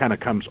hair kind of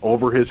comes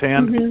over his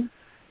hand,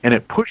 and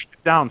it pushed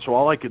it down, so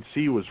all I could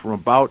see was from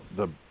about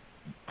the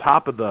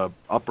top of the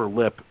upper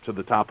lip to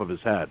the top of his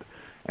head.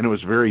 And it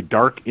was very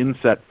dark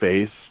inset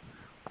face.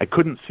 I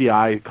couldn't see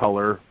eye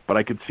color, but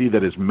I could see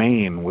that his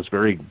mane was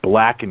very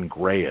black and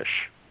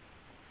grayish,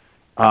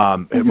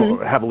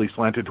 heavily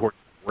slanted towards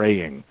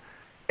graying.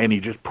 And he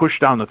just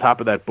pushed down the top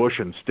of that bush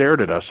and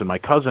stared at us, and my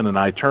cousin and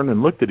I turned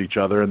and looked at each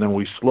other, and then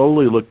we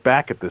slowly looked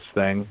back at this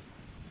thing.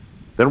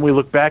 Then we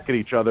looked back at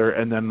each other,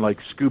 and then like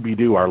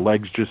Scooby-Doo, our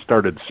legs just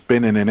started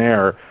spinning in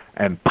air,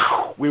 and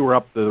we were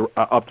up to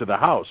the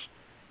house,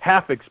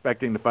 half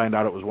expecting to find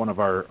out it was one of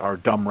our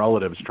dumb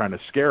relatives trying to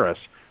scare us,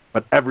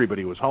 but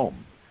everybody was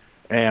home.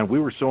 And we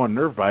were so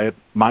unnerved by it,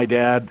 my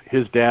dad,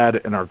 his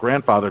dad, and our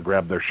grandfather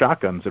grabbed their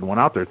shotguns and went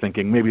out there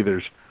thinking maybe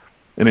there's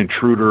an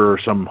intruder or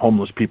some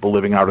homeless people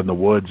living out in the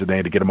woods, and they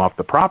had to get them off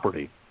the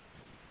property.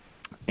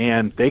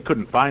 And they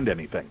couldn't find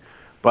anything.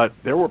 But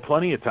there were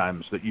plenty of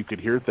times that you could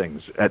hear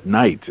things at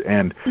night.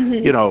 And,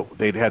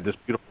 they'd had this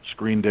beautiful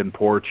screened-in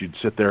porch. You'd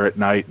sit there at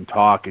night and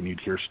talk, and you'd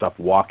hear stuff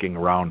walking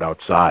around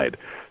outside.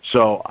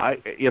 So,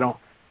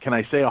 can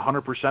I say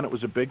 100% it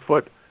was a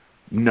Bigfoot?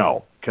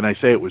 No. Can I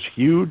say it was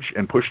huge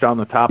and pushed down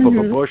the top of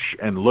a bush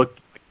and looked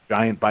like a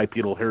giant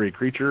bipedal hairy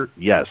creature?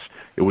 Yes.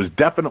 It was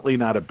definitely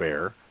not a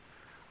bear.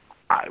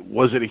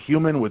 Was it a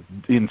human with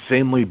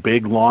insanely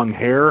big, long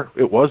hair?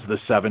 It was the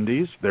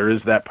 70s. There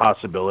is that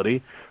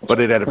possibility. But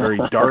it had a very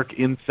dark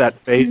inset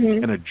face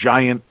and a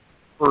giant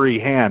furry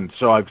hand.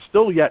 So I've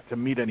still yet to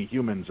meet any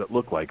humans that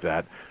look like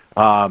that.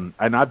 And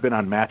I've been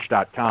on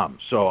Match.com,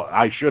 so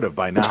I should have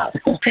by now.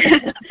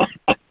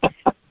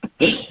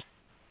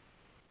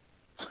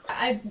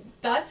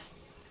 That's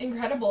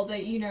incredible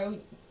that, you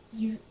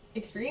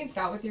experienced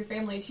that with your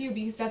family too,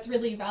 because that's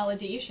really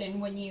validation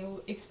when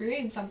you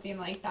experience something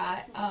like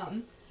that.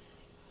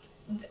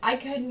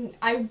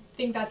 I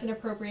think that's an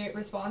appropriate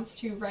response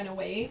to run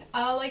away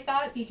like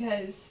that,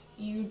 because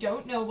you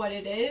don't know what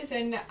it is,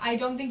 and I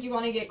don't think you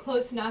want to get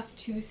close enough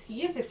to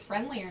see if it's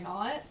friendly or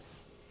not.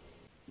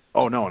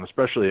 Oh no, and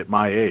especially at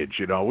my age,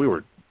 we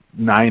were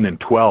 9 and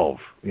 12,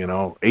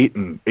 8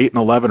 and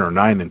 11 or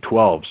 9 and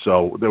 12,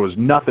 so there was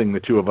nothing the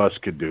two of us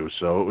could do.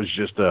 So it was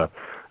just a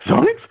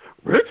Sonics,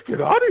 let's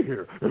get out of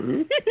here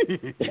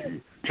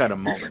kind of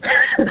moment.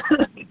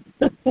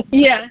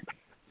 Yeah.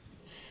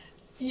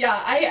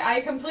 Yeah,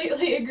 I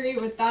completely agree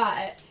with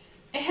that.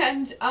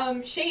 And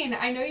Shane,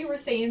 I know you were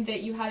saying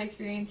that you had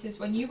experiences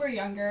when you were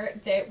younger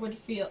that would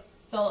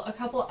fill a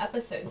couple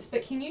episodes,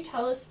 but can you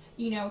tell us,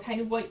 kind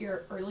of what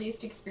your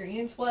earliest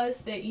experience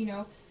was that,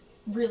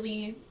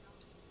 really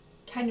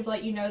kind of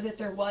let you know that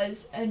there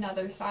was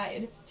another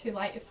side to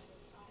life?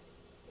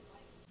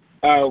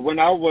 When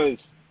I was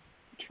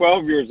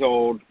 12 years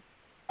old,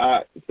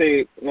 let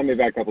me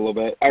back up a little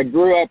bit. I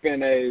grew up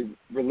in a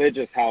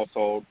religious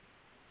household.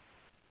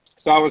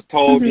 So I was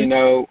told,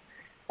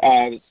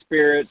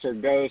 spirits or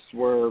ghosts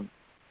were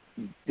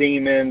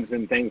demons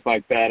and things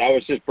like that. I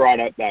was just brought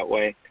up that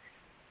way.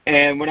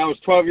 And when I was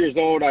 12 years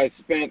old, I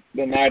spent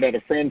the night at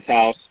a friend's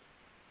house,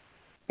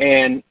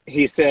 and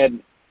he said,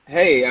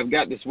 "Hey, I've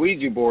got this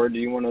Ouija board. Do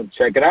you want to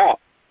check it out?"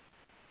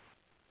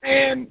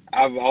 And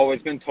I've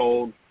always been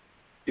told,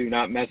 do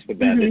not mess with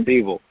that. It's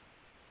evil.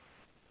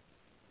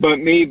 But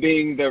me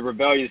being the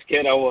rebellious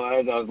kid I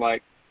was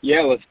like,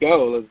 yeah, let's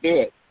go. Let's do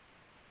it.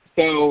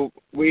 So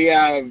we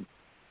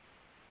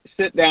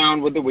sit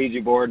down with the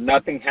Ouija board.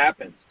 Nothing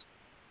happens.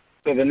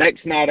 So the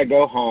next night I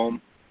go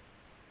home,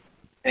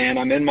 and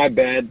I'm in my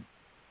bed,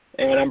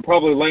 and I'm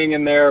probably laying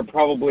in there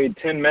probably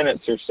 10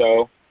 minutes or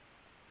so,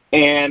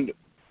 and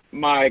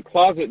my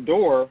closet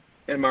door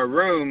in my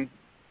room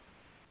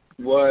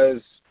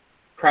was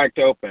cracked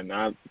open.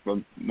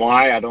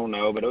 Why, I don't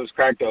know, but it was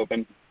cracked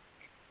open.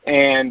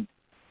 And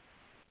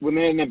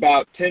within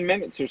about 10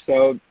 minutes or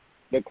so,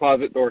 the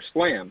closet door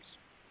slams.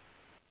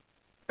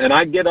 And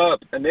I get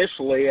up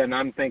initially, and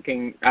I'm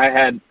thinking I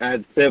had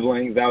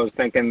siblings. I was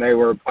thinking they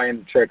were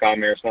playing a trick on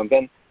me or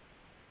something.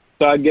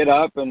 So I get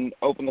up and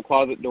open the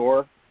closet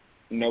door,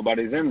 and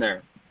nobody's in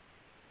there.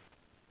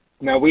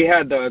 Now we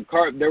had the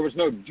there was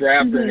no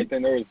draft or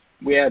anything.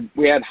 We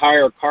had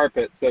higher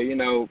carpet,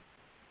 so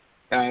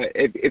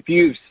if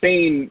you've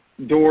seen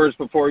doors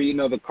before,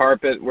 the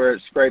carpet where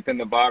it's scraping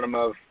the bottom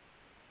of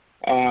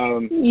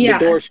the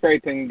door,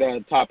 scraping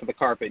the top of the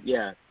carpet.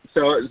 Yeah,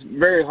 so it's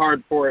very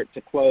hard for it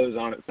to close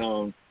on its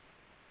own.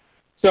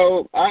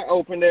 So I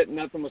opened it,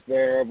 nothing was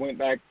there. I went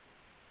back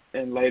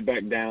and laid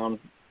back down,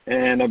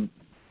 and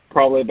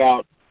probably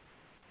about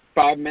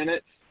 5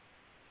 minutes,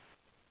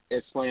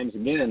 it slams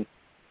again.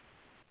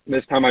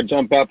 This time I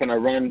jump up and I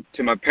run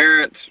to my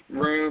parents'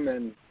 room,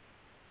 and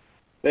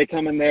they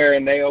come in there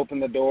and they open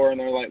the door and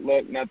they're like,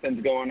 look,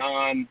 nothing's going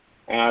on.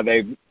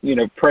 They,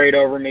 prayed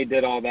over me,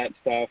 did all that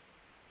stuff.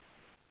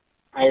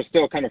 I was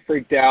still kind of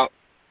freaked out.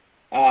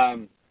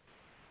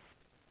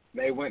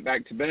 They went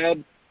back to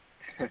bed.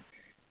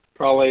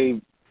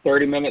 Probably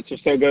 30 minutes or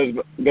so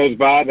goes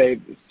by. They,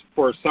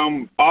 for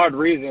some odd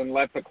reason,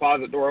 left the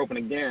closet door open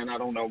again. I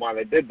don't know why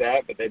they did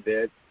that, but they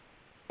did.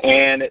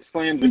 And it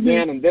slams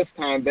again, and this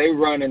time they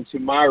run into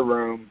my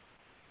room,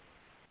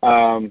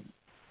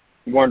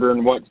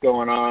 wondering what's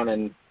going on.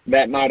 And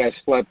that night I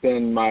slept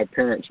in my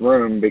parents'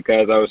 room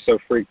because I was so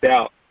freaked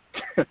out.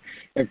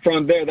 And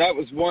from there, that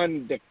was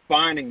one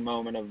defining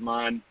moment of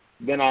mine.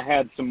 Then I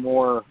had some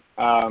more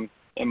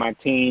in my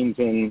teens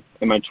and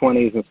in my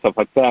 20s and stuff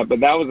like that. But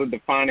that was a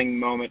defining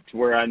moment to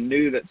where I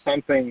knew that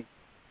something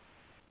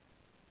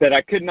that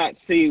I could not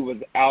see was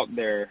out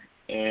there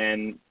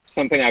and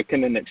something I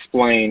couldn't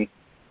explain.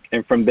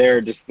 And from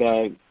there, just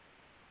the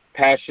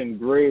passion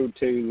grew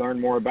to learn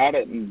more about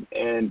it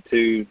and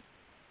to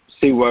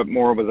see what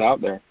more was out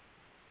there.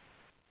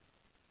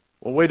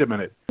 Well, wait a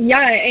minute.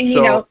 Yeah, and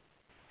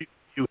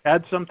you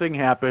had something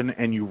happen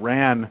and you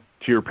ran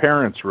to your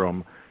parents'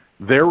 room.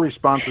 Their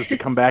response was to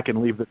come back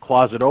and leave the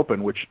closet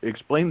open, which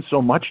explains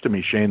so much to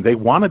me, Shane. They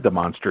wanted the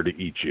monster to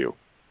eat you.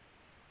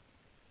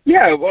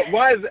 Yeah,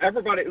 why is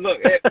everybody... Look,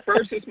 at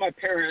first it's my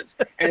parents,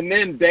 and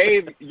then,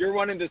 Dave, you're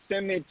wanting to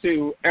send me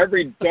to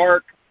every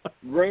dark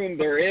room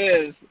there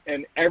is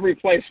and every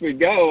place we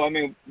go. I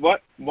mean,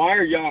 why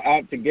are y'all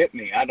out to get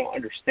me? I don't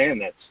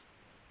understand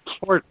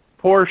this.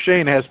 Poor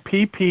Shane has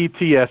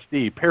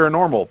PPTSD,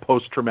 paranormal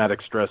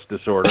post-traumatic stress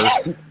disorder.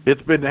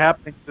 It's been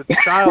happening since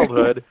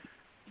childhood.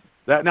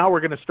 That now we're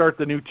going to start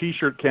the new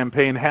T-shirt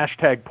campaign,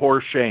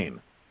 #PoorShane.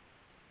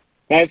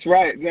 That's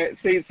right.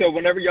 See, so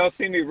whenever y'all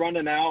see me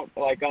running out,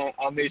 like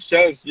on these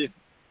shows, just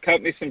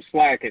cut me some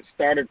slack. It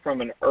started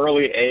from an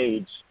early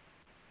age.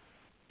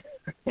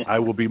 I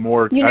will be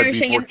more. I'd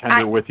be more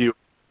tender with you.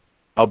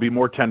 I'll be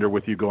more tender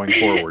with you going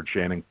forward,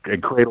 Shane,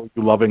 and cradle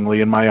you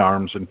lovingly in my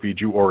arms and feed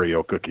you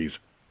Oreo cookies.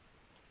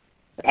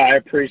 I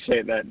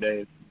appreciate that,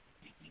 Dave.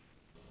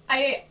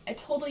 I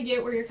totally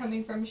get where you're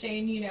coming from,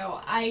 Shane.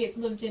 I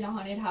lived in a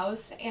haunted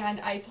house, and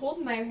I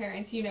told my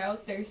parents,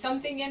 there's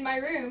something in my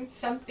room.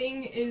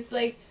 Something is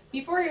like,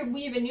 before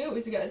we even knew it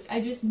was a ghost, I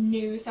just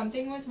knew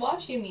something was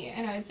watching me.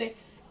 And I would say,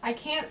 I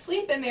can't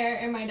sleep in there.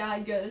 And my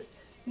dad goes,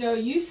 no,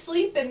 you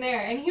sleep in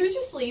there. And he would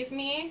just leave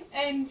me.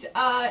 And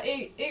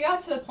it got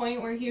to the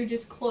point where he would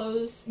just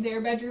close their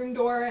bedroom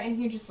door, and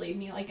he would just leave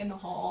me, like, in the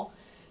hall.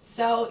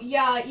 So,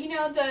 yeah,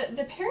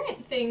 the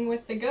parent thing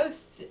with the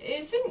ghosts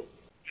isn't...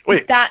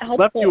 Wait, that he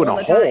left you in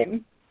a hole?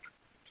 Time.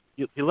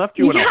 He left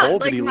you in a hole?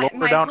 Like Did he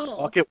lower down a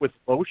bucket with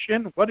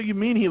lotion? What do you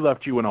mean he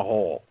left you in a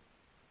hole?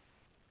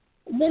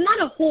 Well,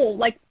 not a hole,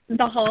 like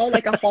the hall,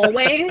 like a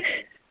hallway.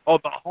 Oh,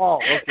 the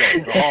hall. Okay,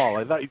 the hall.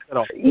 I thought you said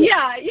a hole.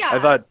 Yeah. I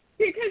thought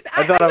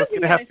I was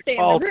going to have to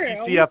call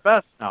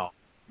TCFS now.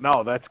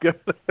 No, that's good.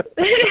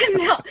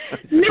 no.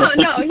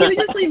 He would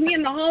just leave me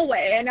in the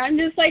hallway, and I'm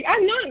just like,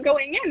 I'm not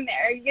going in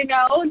there.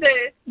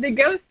 The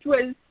ghost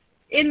was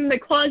in the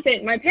closet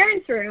in my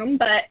parents' room,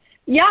 but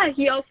yeah,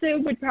 he also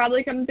would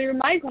probably come through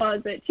my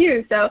closet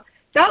too. So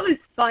that was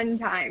fun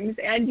times.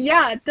 And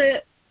yeah,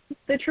 the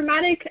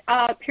traumatic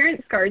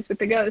parent scars with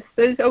the ghosts,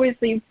 those always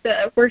leave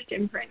the worst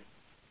imprint.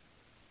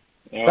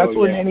 That's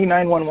what Nanny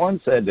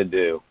 911 said to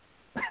do.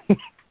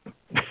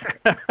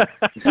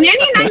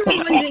 Nanny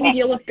 911 didn't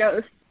deal with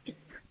ghosts.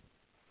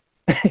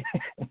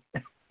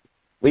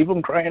 Leave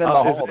them crying in the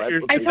hall.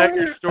 Is that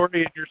your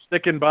story and you're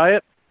sticking by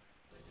it?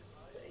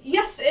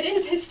 Yes, it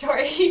is his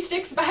story. He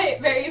sticks by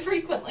it very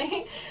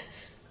frequently.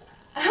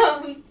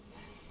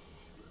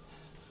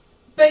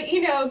 But,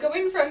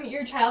 going from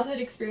your childhood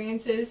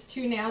experiences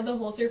to now the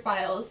Holzer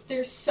Files,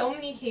 there's so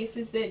many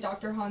cases that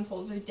Dr. Hans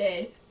Holzer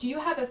did. Do you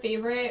have a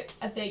favorite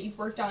that you've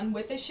worked on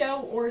with the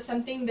show, or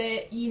something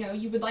that,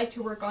 you would like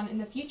to work on in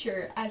the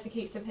future as a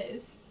case of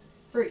his,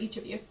 for each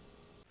of you?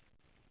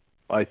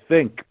 I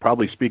think,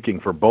 probably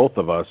speaking for both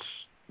of us,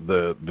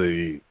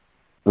 the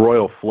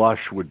royal flush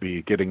would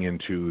be getting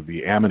into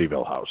the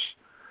Amityville house.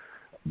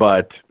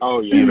 But,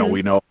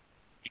 we know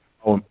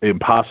how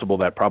impossible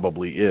that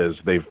probably is.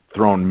 They've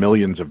thrown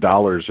millions of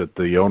dollars at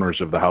the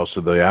owners of the house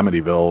of the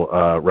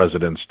Amityville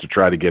residents to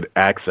try to get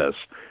access,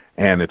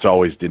 and it's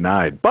always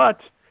denied.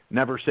 But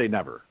never say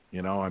never.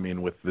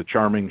 With the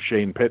charming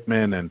Shane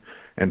Pittman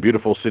and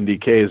beautiful Cindy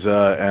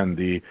Keza and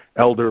the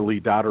elderly,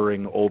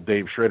 doddering old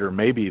Dave Schrader,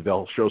 maybe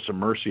they'll show some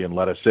mercy and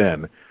let us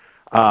in.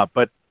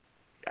 But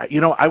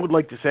I would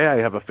like to say I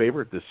have a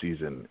favorite this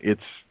season.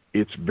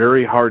 It's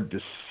very hard to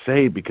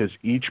say because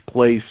each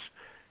place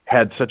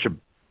had such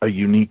a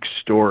unique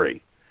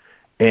story,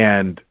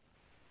 and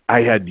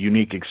I had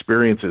unique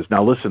experiences.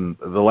 Now, listen,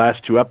 the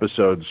last 2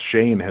 episodes,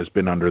 Shane has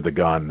been under the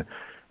gun.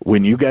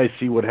 When you guys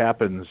see what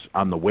happens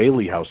on the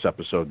Whaley House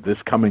episode this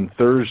coming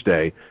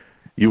Thursday,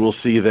 you will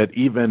see that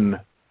even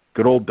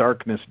good old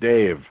Darkness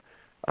Dave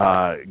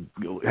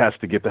has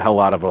to get the hell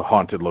out of a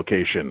haunted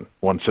location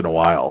once in a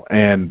while.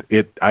 And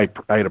I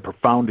had a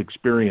profound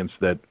experience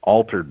that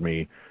altered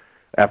me.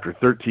 After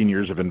 13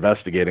 years of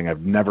investigating,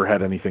 I've never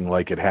had anything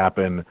like it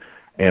happen,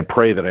 and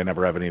pray that I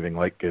never have anything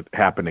like it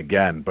happen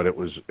again. But it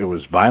was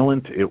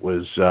violent. It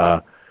was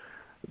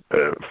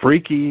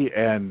freaky,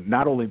 and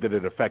not only did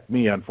it affect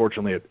me,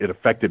 unfortunately, it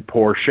affected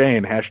poor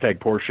Shane. #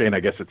 poor Shane. I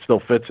guess it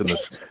still fits in this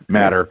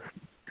matter.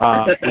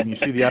 When you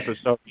see the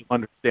episode, you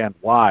understand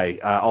why.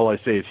 All I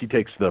say is he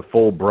takes the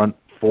full brunt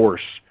force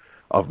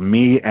of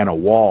me and a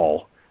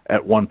wall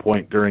at one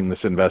point during this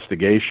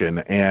investigation,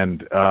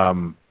 and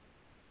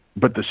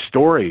but the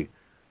story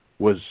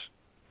was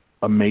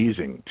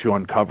amazing to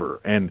uncover.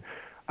 And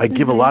I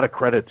give a lot of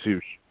credit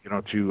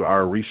to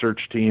our research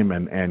team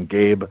and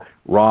Gabe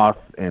Roth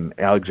and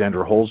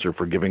Alexandra Holzer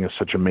for giving us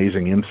such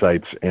amazing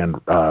insights and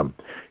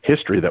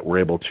history that we're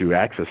able to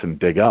access and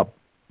dig up,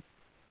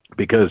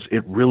 because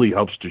it really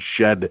helps to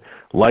shed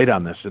light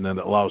on this. And then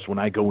it allows, when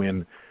I go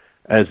in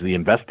as the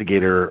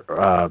investigator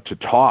to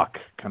talk,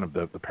 kind of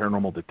the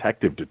paranormal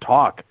detective, to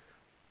talk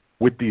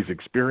with these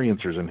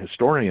experiencers and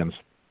historians,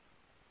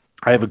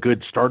 I have a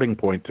good starting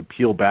point to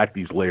peel back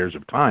these layers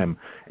of time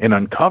and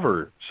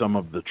uncover some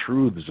of the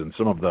truths and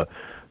some of the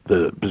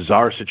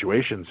bizarre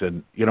situations.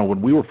 And,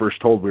 when we were first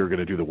told we were going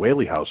to do the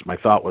Whaley House, my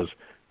thought was,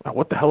 well,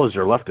 what the hell is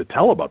there left to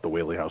tell about the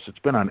Whaley House? It's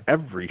been on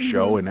every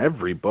show and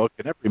every book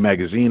and every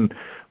magazine.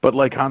 But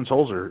like Hans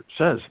Holzer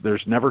says,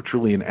 there's never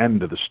truly an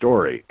end to the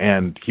story.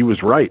 And he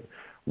was right.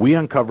 We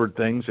uncovered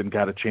things and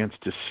got a chance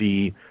to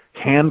see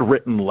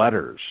handwritten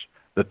letters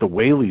that the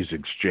Whaleys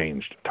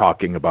exchanged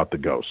talking about the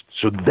ghost.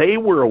 So they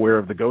were aware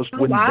of the ghost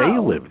when they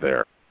lived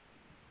there.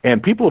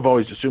 And people have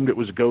always assumed it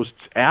was ghosts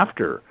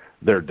after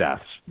their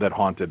deaths that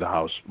haunted the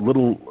house.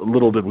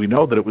 Little did we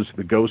know that it was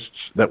the ghosts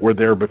that were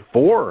there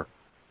before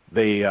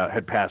they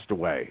had passed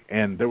away.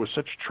 And there was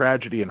such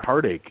tragedy and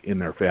heartache in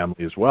their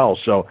family as well.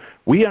 So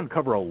we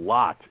uncover a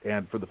lot.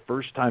 And for the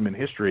first time in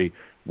history,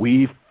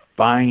 we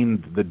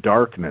find the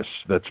darkness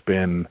that's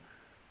been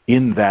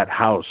in that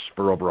house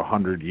for over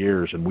 100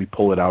 years, and we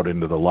pull it out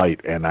into the light.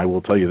 And I will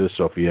tell you this,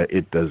 Sophia,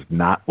 it does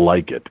not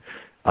like it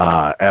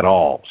at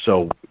all.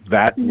 So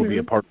that will be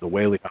a part of the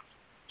Whaley House.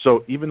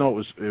 So even though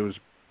it was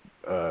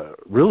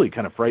really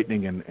kind of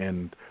frightening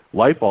and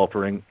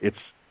life-altering, it's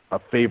a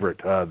favorite.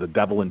 The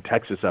Devil in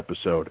Texas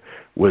episode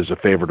was a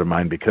favorite of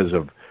mine because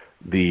of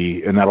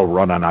and that'll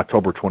run on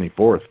October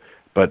 24th.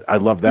 But I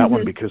love that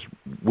one because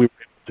we were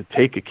able to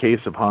take a case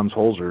of Hans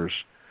Holzer's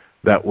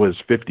that was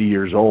 50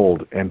 years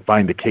old and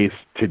find a case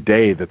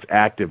today that's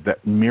active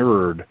that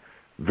mirrored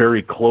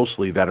very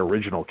closely that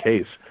original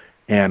case.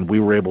 And we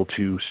were able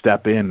to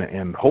step in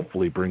and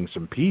hopefully bring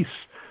some peace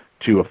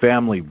to a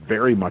family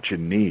very much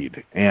in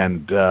need.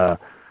 And, but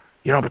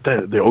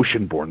the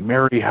Oceanborn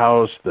Mary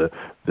House,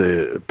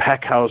 the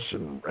Peck House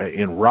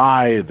in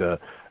Rye,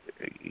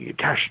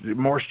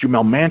 Morris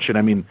Jumel Mansion.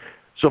 I mean,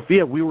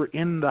 Sophia, we were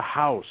in the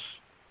house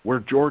where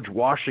George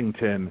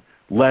Washington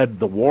led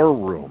the war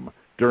room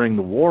during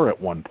the war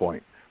at one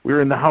point. We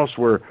were in the house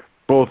where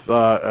both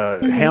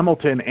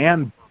Hamilton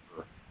and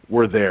Burr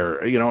were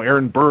there.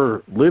 Aaron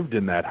Burr lived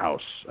in that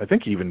house. I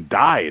think he even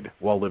died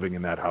while living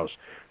in that house.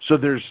 So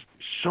there's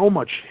so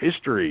much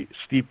history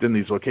steeped in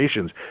these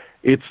locations.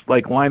 It's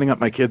like lining up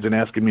my kids and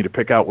asking me to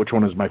pick out which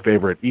one is my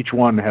favorite. Each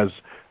one has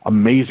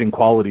amazing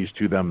qualities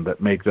to them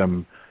that make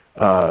them,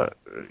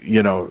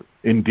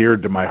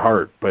 endeared to my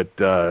heart. But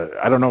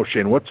I don't know,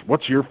 Shane,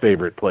 what's your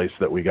favorite place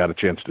that we got a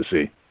chance to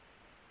see?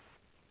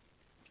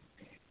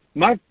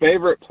 My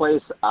favorite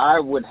place, I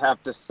would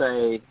have to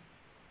say,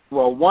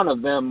 well, one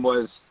of them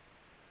was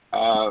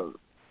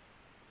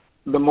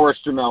the Morris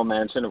Jumel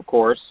Mansion, of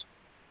course.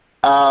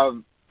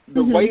 The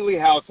Whaley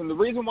House, and the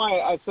reason why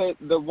I say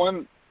the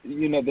one,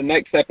 the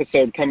next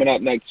episode coming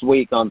up next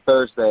week on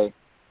Thursday,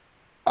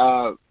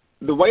 the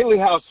Whaley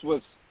House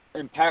was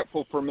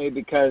impactful for me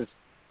because,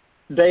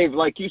 Dave,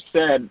 like you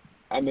said,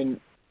 I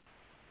mean,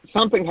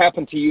 something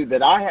happened to you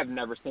that I have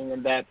never seen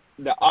and that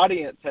the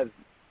audience has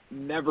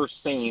never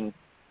seen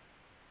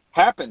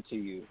happen to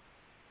you.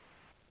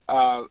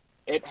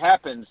 It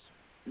happens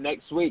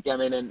next week. I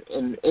mean,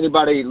 and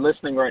anybody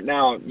listening right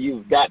now,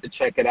 you've got to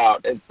check it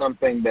out. It's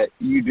something that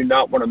you do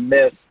not want to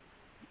miss.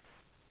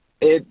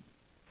 It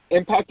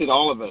impacted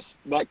all of us.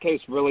 That case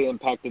really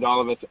impacted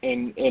all of us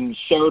and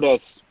showed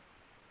us,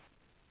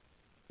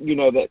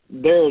 that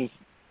there's,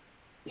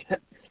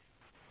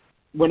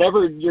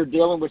 whenever you're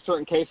dealing with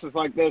certain cases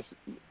like this,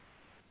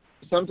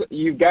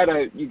 you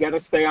gotta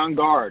stay on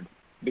guard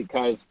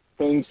because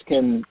things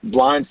can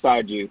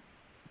blindside you,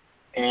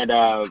 and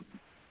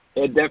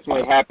it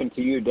definitely happened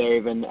to you,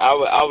 Dave. And I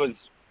was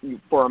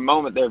for a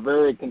moment they're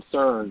very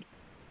concerned.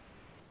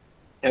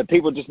 And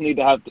people just need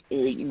to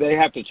they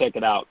have to check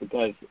it out,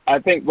 because I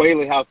think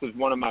Whaley House is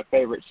one of my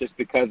favorites just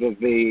because of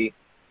the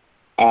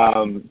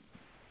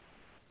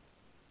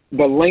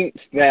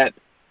lengths that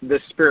the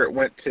spirit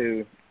went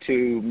to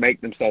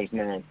make themselves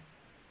known.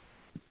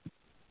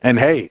 And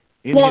hey,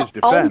 in his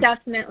defense, I'll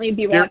definitely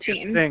be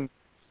watching.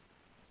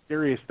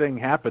 Serious thing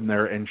happened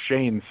there, and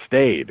Shane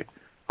stayed.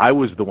 I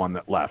was the one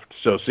that left.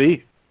 So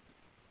see,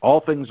 all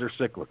things are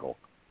cyclical.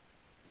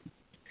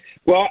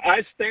 Well,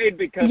 I stayed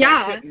because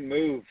I couldn't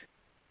move.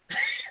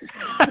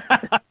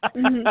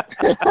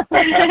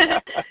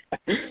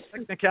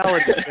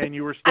 Technicality, Shane,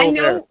 you were still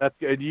there. That's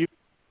good. You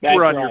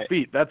were on your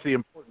feet. That's the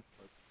important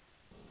part.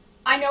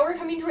 I know we're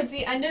coming towards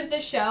the end of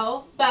the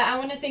show, but I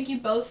want to thank you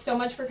both so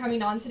much for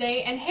coming on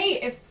today. And hey,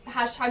 if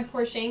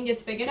 #PoorShane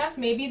gets big enough,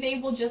 maybe they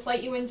will just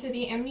let you into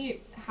the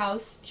Amity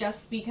House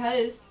just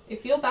because they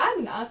feel bad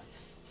enough.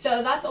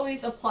 So that's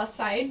always a plus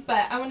side.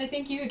 But I want to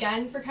thank you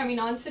again for coming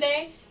on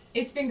today.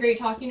 It's been great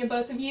talking to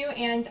both of you,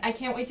 and I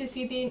can't wait to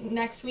see the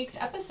next week's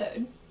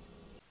episode.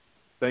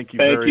 Thank you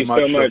very much.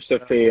 Thank you so much,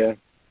 Sophia.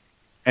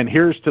 And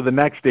here's to the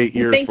next 8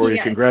 years for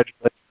you.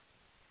 Congratulations.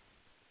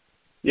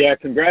 Yeah,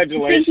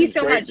 congratulations. Thank you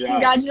so Great much. job.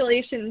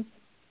 Congratulations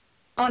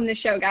on the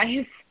show,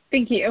 guys.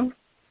 Thank you.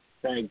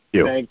 Thank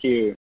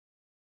you.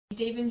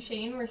 Dave and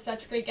Shane were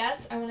such great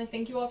guests. I want to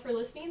thank you all for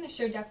listening. The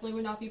show definitely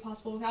would not be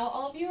possible without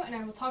all of you, and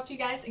I will talk to you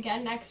guys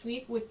again next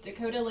week with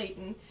Dakota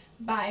Layton.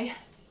 Bye.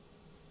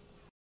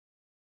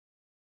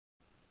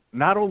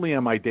 Not only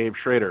am I Dave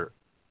Schrader,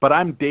 but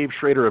I'm Dave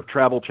Schrader of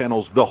Travel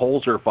Channel's The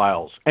Holzer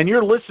Files, and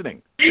you're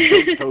listening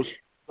to host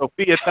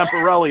Sophia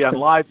Temporelli on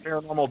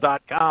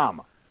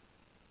LiveParanormal.com.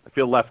 I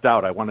feel left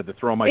out. I wanted to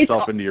throw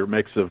myself into your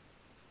mix of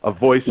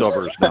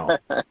voiceovers now.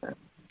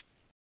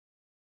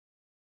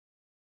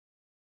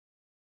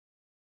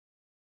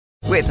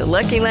 With the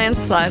Lucky Land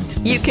Slots,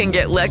 you can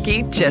get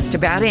lucky just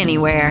about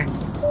anywhere.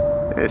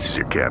 This is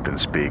your captain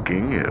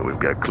speaking. We've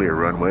got clear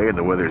runway and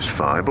the weather's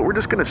fine, but we're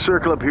just going to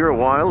circle up here a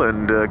while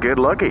and get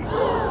lucky.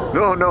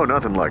 No,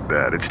 nothing like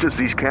that. It's just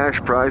these cash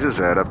prizes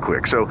add up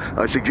quick. So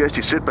I suggest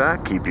you sit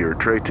back, keep your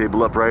tray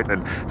table upright,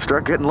 and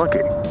start getting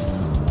lucky.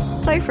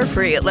 Play for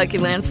free at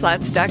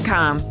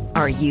LuckyLandSlots.com.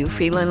 Are you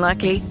feeling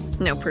lucky?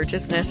 No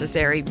purchase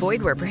necessary.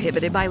 Void where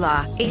prohibited by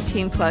law.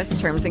 18+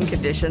 terms and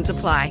conditions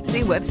apply.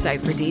 See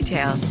website for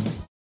details.